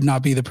 I would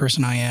not be the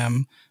person I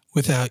am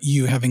without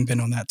you having been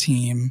on that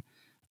team.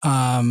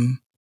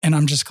 And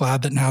I'm just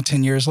glad that now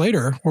 10 years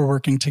later, we're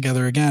working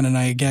together again. And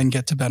I again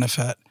get to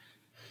benefit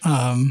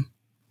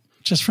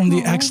just from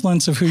the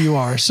excellence of who you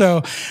are.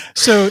 So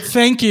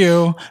thank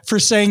you for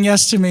saying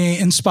yes to me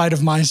in spite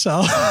of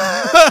myself.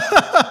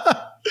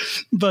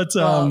 But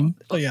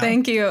yeah.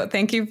 Thank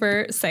you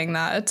for saying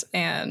that.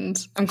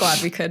 And I'm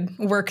glad we could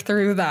work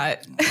through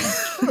that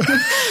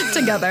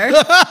together.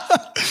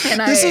 And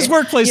this is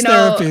workplace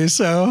therapy.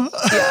 So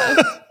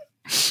yeah.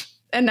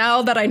 And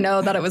now that I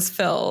know that it was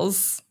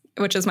Phil's,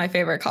 which is my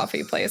favorite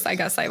coffee place, I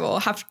guess I will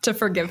have to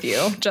forgive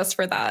you just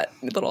for that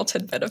little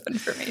tidbit of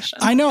information.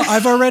 I know.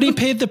 I've already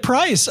paid the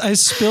price. I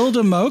spilled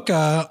a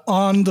mocha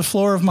on the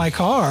floor of my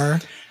car.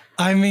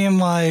 I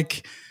mean, I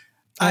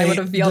would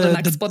have yelled an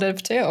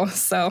expletive too.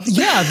 So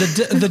yeah,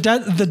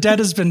 the debt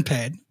has been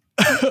paid.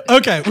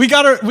 Okay, we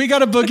got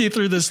to boogie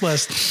through this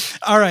list.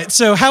 All right.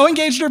 So how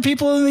engaged are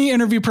people in the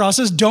interview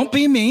process? Don't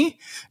be me.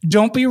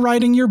 Don't be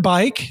riding your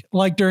bike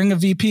during a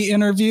VP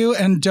interview,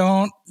 and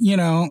don't,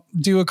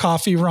 do a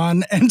coffee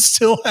run and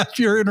still have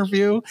your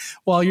interview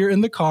while you're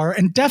in the car,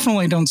 and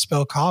definitely don't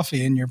spill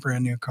coffee in your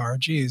brand new car.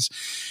 Geez.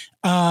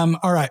 All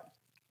right.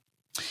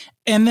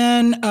 And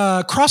then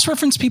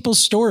cross-reference people's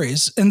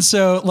stories. And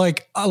so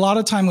a lot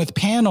of time with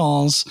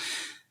panels,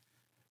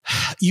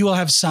 you will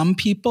have some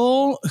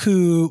people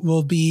who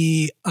will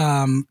be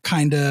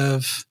kind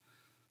of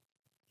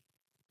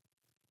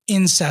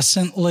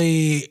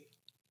incessantly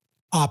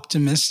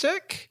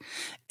optimistic.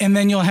 And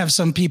then you'll have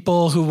some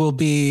people who will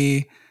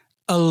be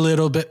a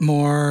little bit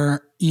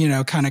more,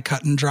 kind of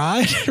cut and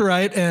dried,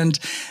 right? And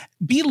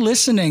be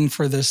listening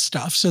for this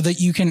stuff so that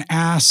you can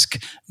ask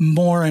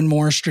more and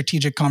more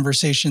strategic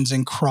conversations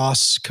and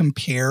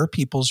cross-compare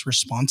people's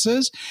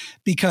responses,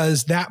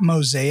 because that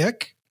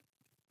mosaic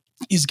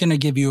is going to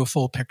give you a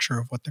full picture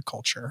of what the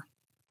culture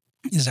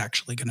is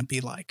actually going to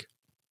be like.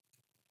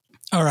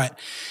 All right.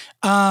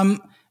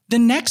 The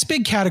next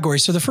big category.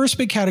 So the first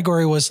big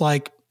category was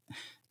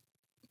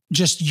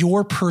just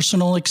your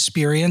personal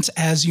experience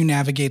as you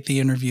navigate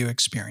the interview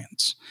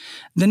experience.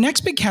 The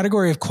next big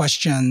category of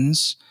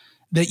questions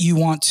that you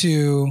want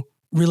to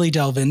really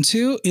delve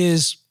into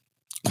is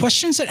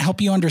questions that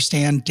help you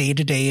understand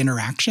day-to-day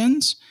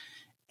interactions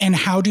and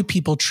how do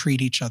people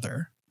treat each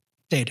other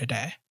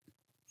day-to-day,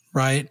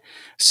 right?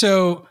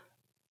 So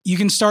you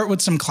can start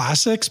with some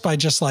classics by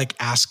just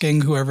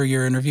asking whoever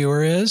your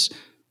interviewer is,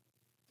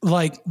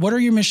 what are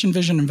your mission,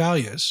 vision, and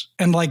values?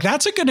 And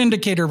that's a good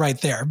indicator right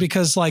there,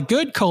 because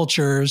good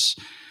cultures,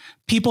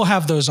 people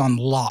have those on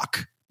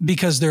lock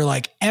because they're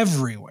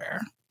everywhere,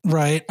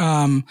 right?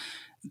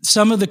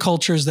 Some of the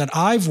cultures that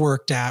I've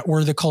worked at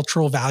where the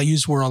cultural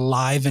values were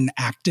alive and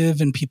active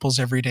in people's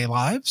everyday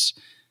lives,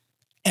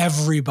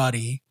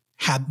 everybody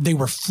they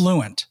were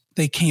fluent.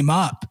 They came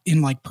up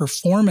in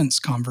performance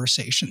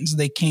conversations.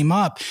 They came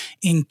up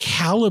in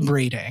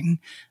calibrating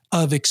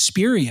of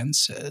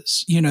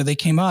experiences. They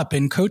came up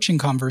in coaching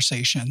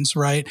conversations,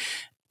 right?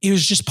 It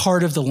was just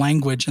part of the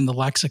language and the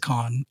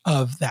lexicon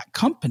of that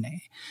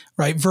company,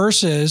 right?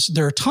 Versus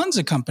there are tons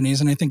of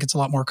companies, and I think it's a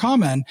lot more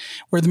common,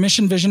 where the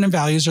mission, vision, and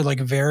values are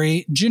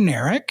very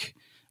generic,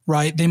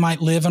 right? They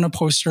might live on a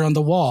poster on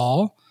the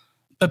wall,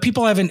 but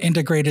people haven't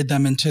integrated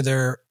them into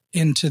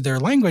their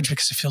language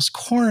because it feels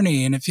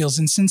corny and it feels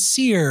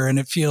insincere and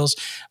it feels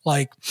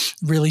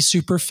really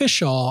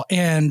superficial.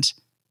 And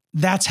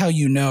that's how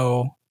you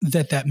know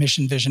that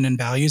mission, vision, and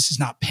values is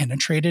not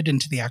penetrated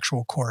into the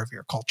actual core of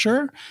your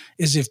culture,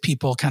 is if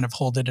people kind of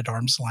hold it at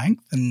arm's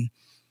length and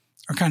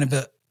are kind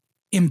of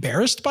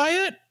embarrassed by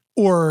it,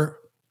 or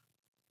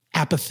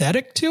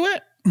apathetic to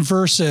it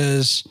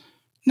versus,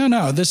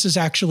 no, this is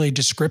actually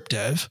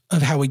descriptive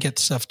of how we get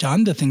stuff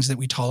done, the things that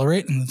we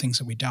tolerate and the things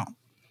that we don't.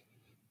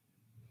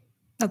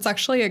 That's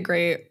actually a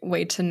great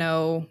way to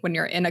know when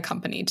you're in a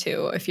company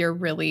too, if you're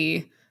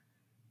really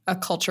a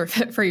culture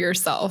fit for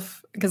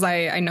yourself. Because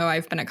I know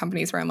I've been at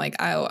companies where I'm like,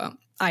 oh,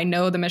 I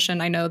know the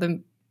mission, I know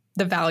the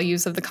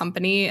values of the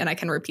company, and I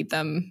can repeat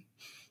them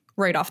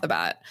right off the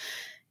bat.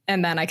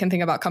 And then I can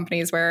think about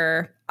companies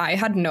where I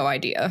had no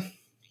idea,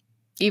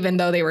 even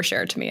though they were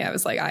shared to me. I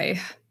was like,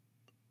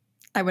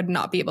 I would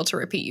not be able to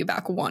repeat you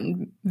back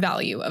one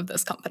value of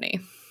this company.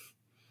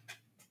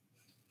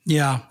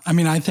 Yeah. I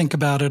mean, I think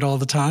about it all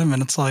the time,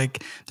 and it's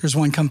like, there's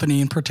one company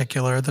in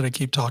particular that I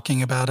keep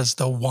talking about as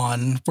the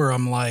one where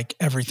I'm like,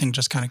 everything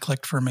just kind of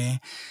clicked for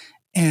me.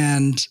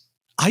 And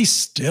I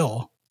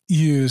still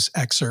use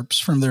excerpts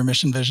from their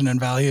mission, vision, and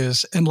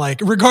values. And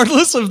like,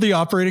 regardless of the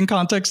operating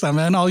context I'm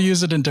in, I'll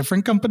use it in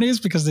different companies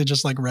because they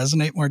just like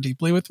resonate more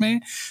deeply with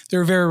me.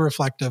 They're very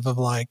reflective of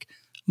like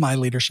my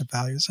leadership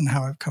values and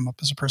how I've come up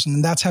as a person.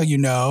 And that's how you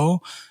know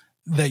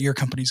that your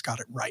company's got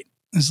it right.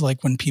 Is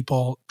like when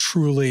people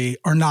truly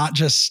are not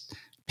just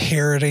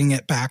parroting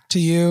it back to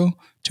you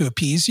to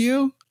appease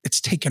you, it's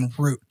taken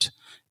root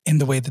in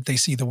the way that they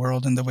see the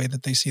world and the way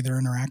that they see their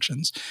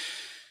interactions.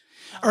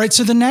 All right,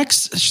 so the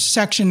next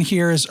section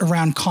here is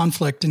around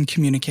conflict and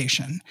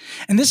communication.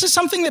 And this is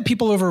something that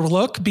people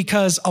overlook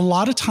because a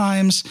lot of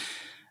times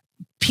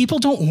people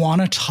don't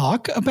want to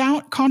talk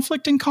about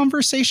conflict in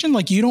conversation.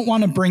 Like, you don't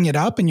want to bring it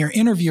up, and your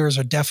interviewers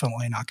are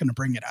definitely not going to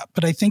bring it up.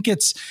 But I think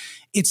it's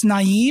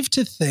naive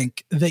to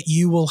think that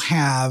you will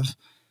have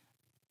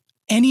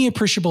any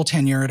appreciable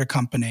tenure at a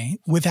company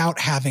without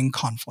having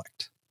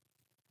conflict.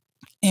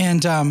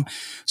 And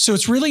so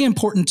it's really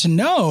important to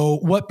know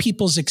what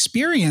people's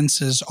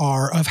experiences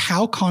are of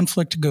how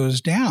conflict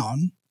goes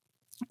down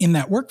in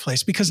that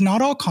workplace, because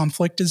not all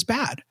conflict is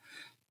bad.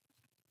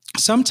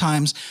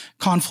 Sometimes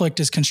conflict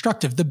is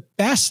constructive. The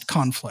best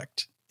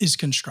conflict is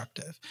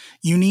constructive.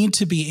 You need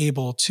to be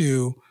able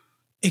to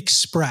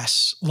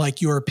express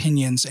like your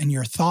opinions and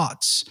your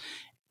thoughts,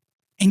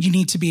 and you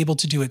need to be able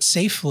to do it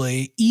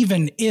safely,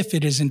 even if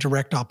it is in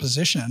direct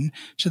opposition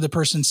to the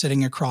person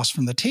sitting across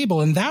from the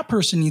table. And that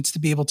person needs to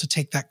be able to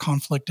take that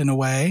conflict in a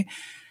way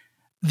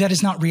that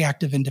is not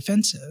reactive and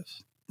defensive,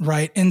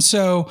 right? And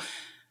so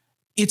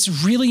it's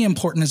really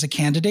important as a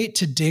candidate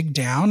to dig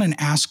down and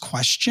ask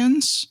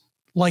questions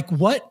like,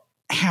 what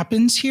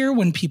happens here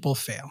when people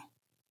fail?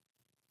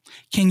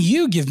 Can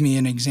you give me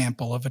an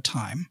example of a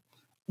time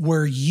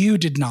where you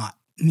did not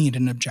meet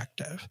an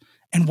objective?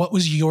 And what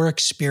was your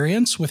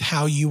experience with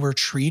how you were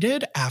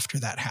treated after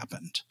that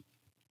happened?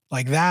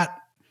 Like that,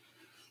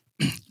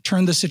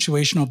 turn the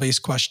situational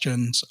based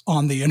questions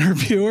on the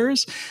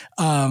interviewers.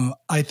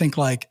 I think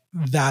like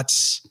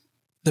that's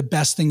the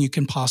best thing you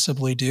can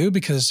possibly do,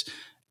 because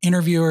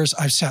interviewers,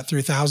 I've sat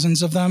through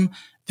thousands of them,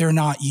 they're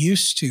not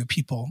used to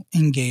people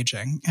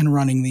engaging and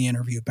running the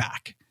interview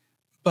back.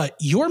 But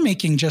you're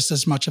making just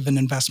as much of an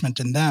investment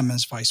in them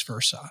as vice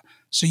versa.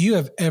 So you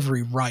have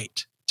every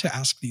right to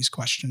ask these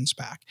questions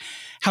back.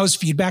 How is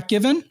feedback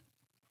given?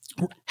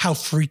 How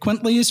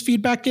frequently is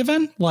feedback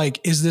given? Like,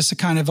 is this a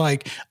kind of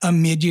like a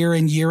mid-year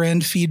and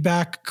year-end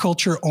feedback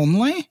culture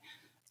only?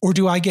 Or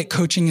do I get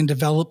coaching and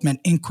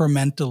development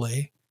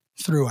incrementally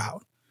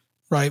throughout,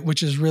 right?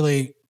 Which is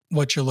really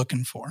what you're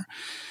looking for.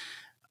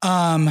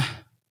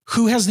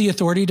 Who has the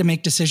authority to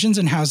make decisions,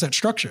 and how is that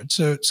structured?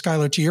 So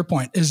Skylar, to your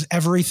point, is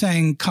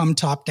everything come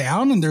top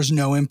down and there's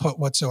no input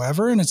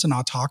whatsoever and it's an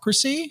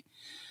autocracy?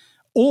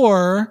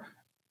 Or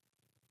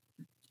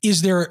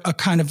is there a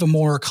kind of a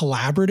more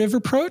collaborative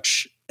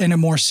approach and a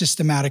more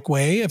systematic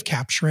way of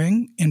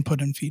capturing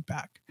input and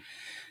feedback?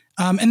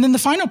 And then the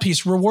final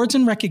piece, rewards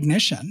and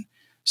recognition.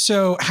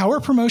 So how are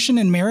promotion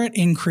and merit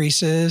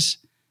increases?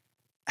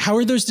 How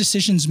are those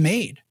decisions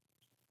made?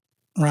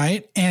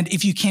 Right? And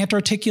if you can't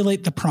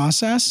articulate the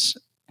process,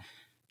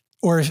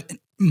 or if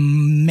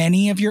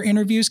many of your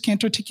interviews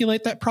can't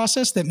articulate that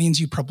process, that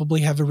means you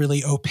probably have a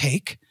really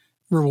opaque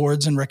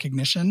rewards and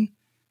recognition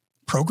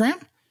program,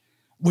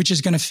 which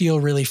is going to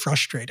feel really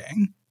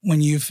frustrating when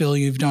you feel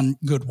you've done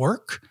good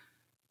work,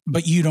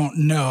 but you don't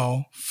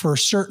know for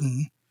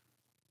certain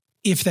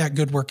if that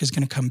good work is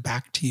going to come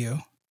back to you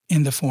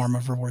in the form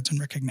of rewards and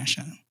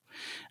recognition.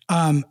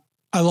 I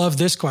love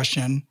this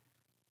question.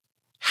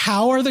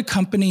 How are the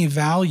company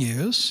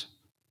values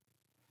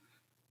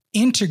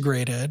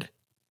integrated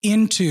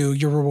into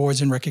your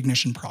rewards and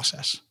recognition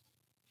process?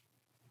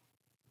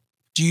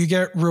 Do you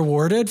get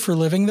rewarded for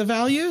living the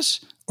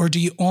values, or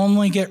do you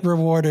only get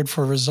rewarded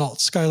for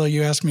results? Skylar,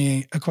 you asked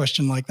me a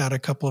question like that a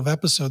couple of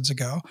episodes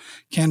ago.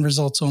 Can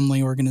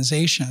results-only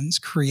organizations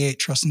create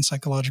trust and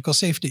psychological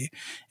safety?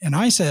 And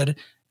I said,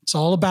 it's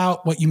all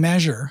about what you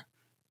measure,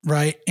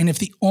 right? And if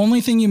the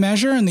only thing you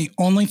measure and the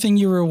only thing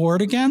you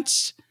reward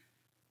against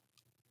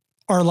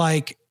are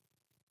like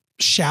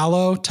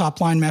shallow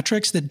top-line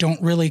metrics that don't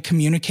really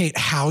communicate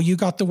how you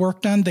got the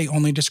work done, they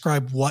only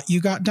describe what you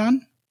got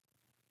done,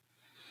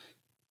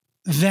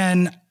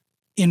 then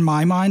in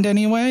my mind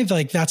anyway,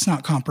 like that's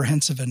not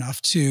comprehensive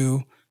enough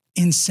to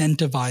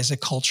incentivize a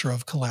culture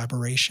of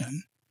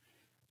collaboration.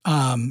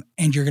 And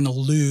you're going to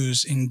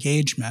lose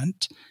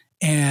engagement.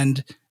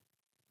 And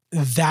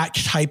that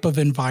type of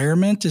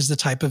environment is the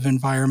type of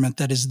environment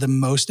that is the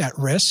most at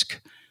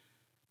risk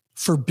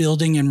for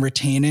building and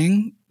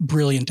retaining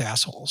brilliant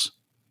assholes,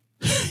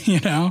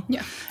 Yeah.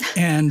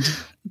 And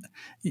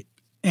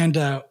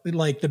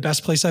like the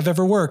best place I've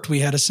ever worked,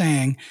 we had a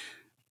saying,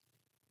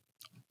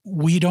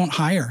 we don't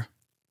hire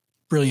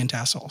brilliant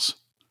assholes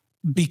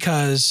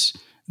because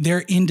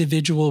their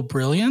individual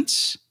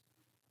brilliance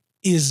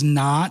is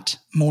not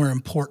more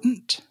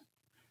important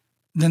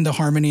than the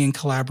harmony and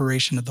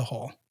collaboration of the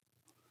whole.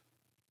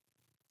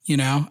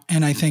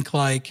 And I think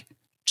like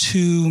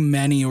too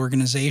many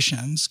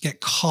organizations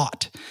get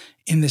caught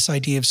in this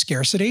idea of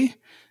scarcity.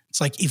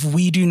 It's like, if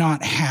we do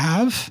not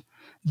have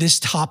this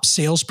top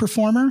sales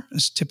performer,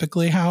 is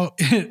typically how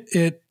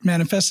it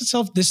manifests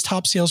itself, this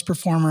top sales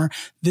performer,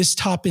 this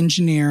top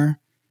engineer,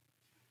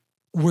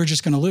 we're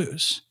just going to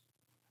lose.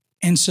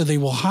 And so they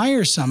will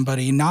hire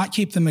somebody, not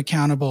keep them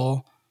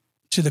accountable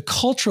to the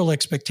cultural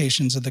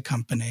expectations of the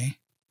company.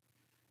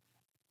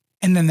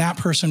 And then that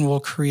person will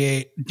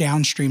create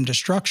downstream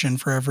destruction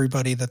for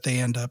everybody that they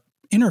end up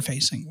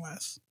interfacing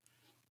with.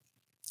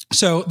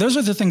 So those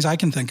are the things I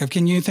can think of.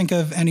 Can you think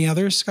of any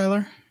others,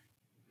 Skylar?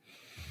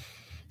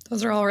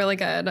 Those are all really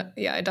good.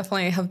 Yeah, I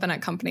definitely have been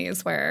at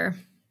companies where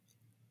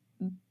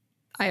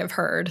I have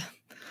heard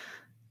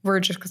we're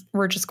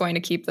just going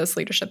to keep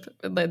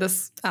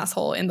this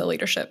asshole in the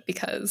leadership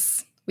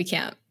because we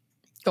can't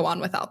go on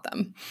without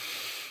them.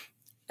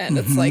 And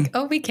it's like,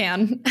 oh, we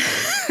can.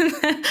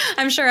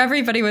 I'm sure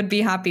everybody would be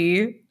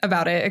happy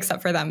about it,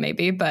 except for them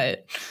maybe.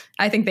 But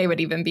I think they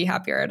would even be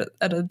happier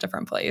at a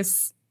different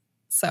place.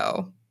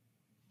 So,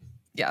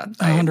 yeah,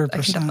 100%. I can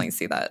definitely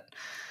see that.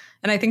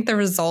 And I think the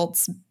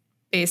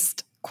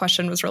results-based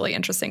question was really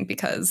interesting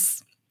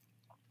because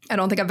I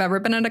don't think I've ever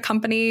been in a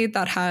company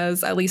that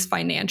has at least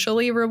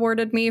financially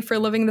rewarded me for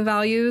living the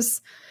values.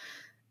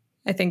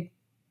 I think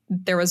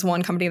there was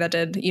one company that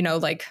did,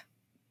 like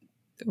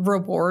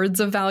rewards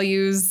of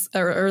values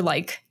or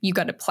like you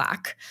got a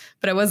plaque,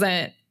 but it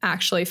wasn't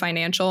actually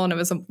financial. And it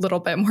was a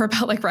little bit more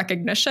about like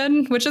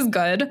recognition, which is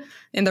good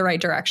in the right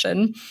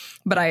direction.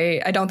 But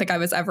I don't think I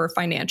was ever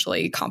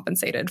financially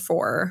compensated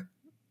for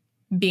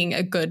being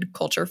a good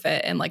culture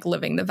fit and like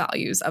living the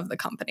values of the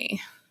company.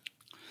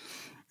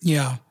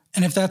 Yeah.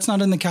 And if that's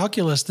not in the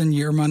calculus, then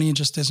your money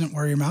just isn't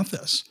where your mouth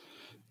is,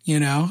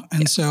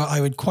 And so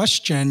I would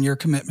question your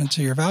commitment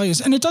to your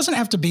values. And it doesn't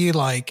have to be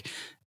like,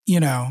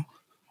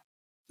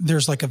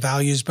 there's like a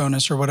values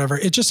bonus or whatever.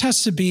 It just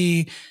has to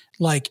be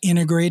like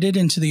integrated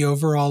into the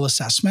overall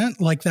assessment.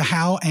 Like the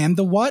how and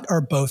the what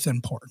are both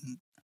important.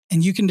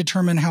 And you can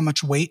determine how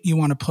much weight you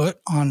want to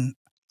put on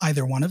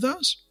either one of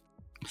those,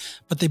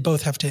 but they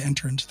both have to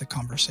enter into the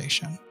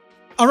conversation.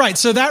 All right,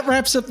 so that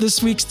wraps up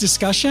this week's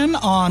discussion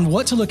on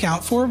what to look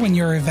out for when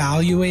you're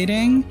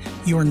evaluating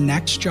your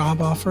next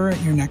job offer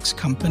at your next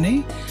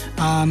company.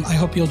 I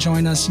hope you'll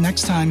join us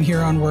next time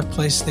here on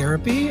Workplace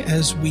Therapy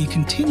as we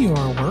continue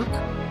our work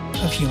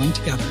of healing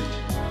together.